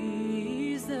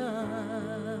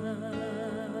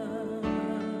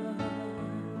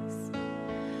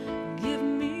 Give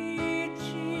me Jesus.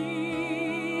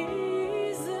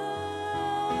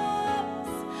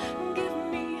 Give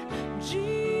me Jesus.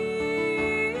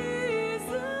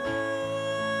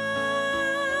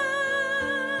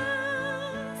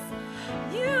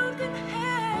 You can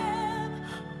have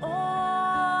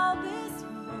all this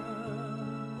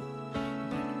world,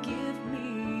 but give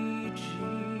me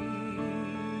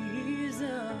Jesus.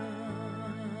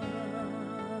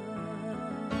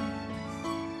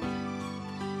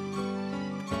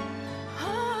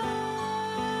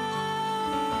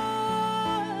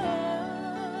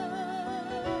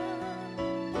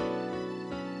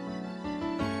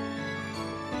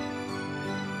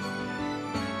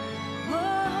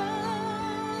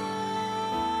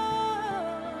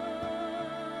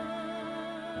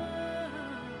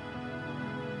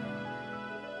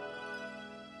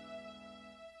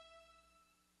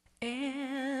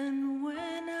 And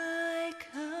when I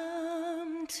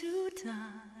come to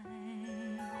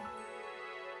die,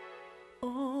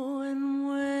 oh, and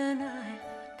when I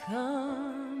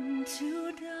come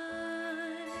to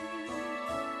die,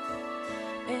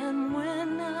 and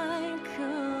when I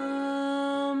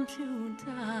come to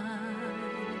die,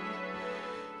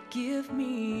 give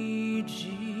me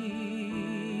Jesus.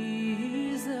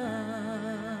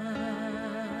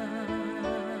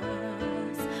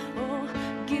 Oh,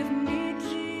 give me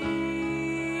Jesus.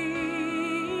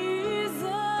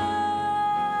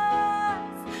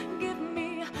 Give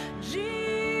me Jesus.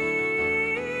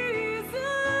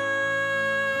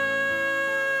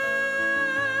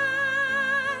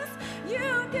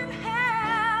 You can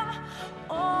have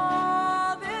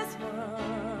all this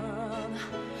world.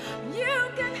 You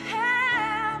can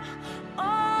have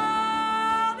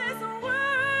all this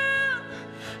world.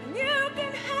 You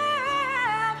can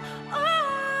have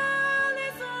all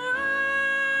this world.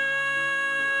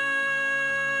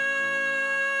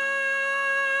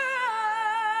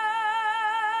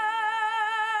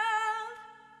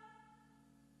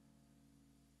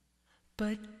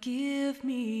 But give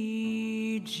me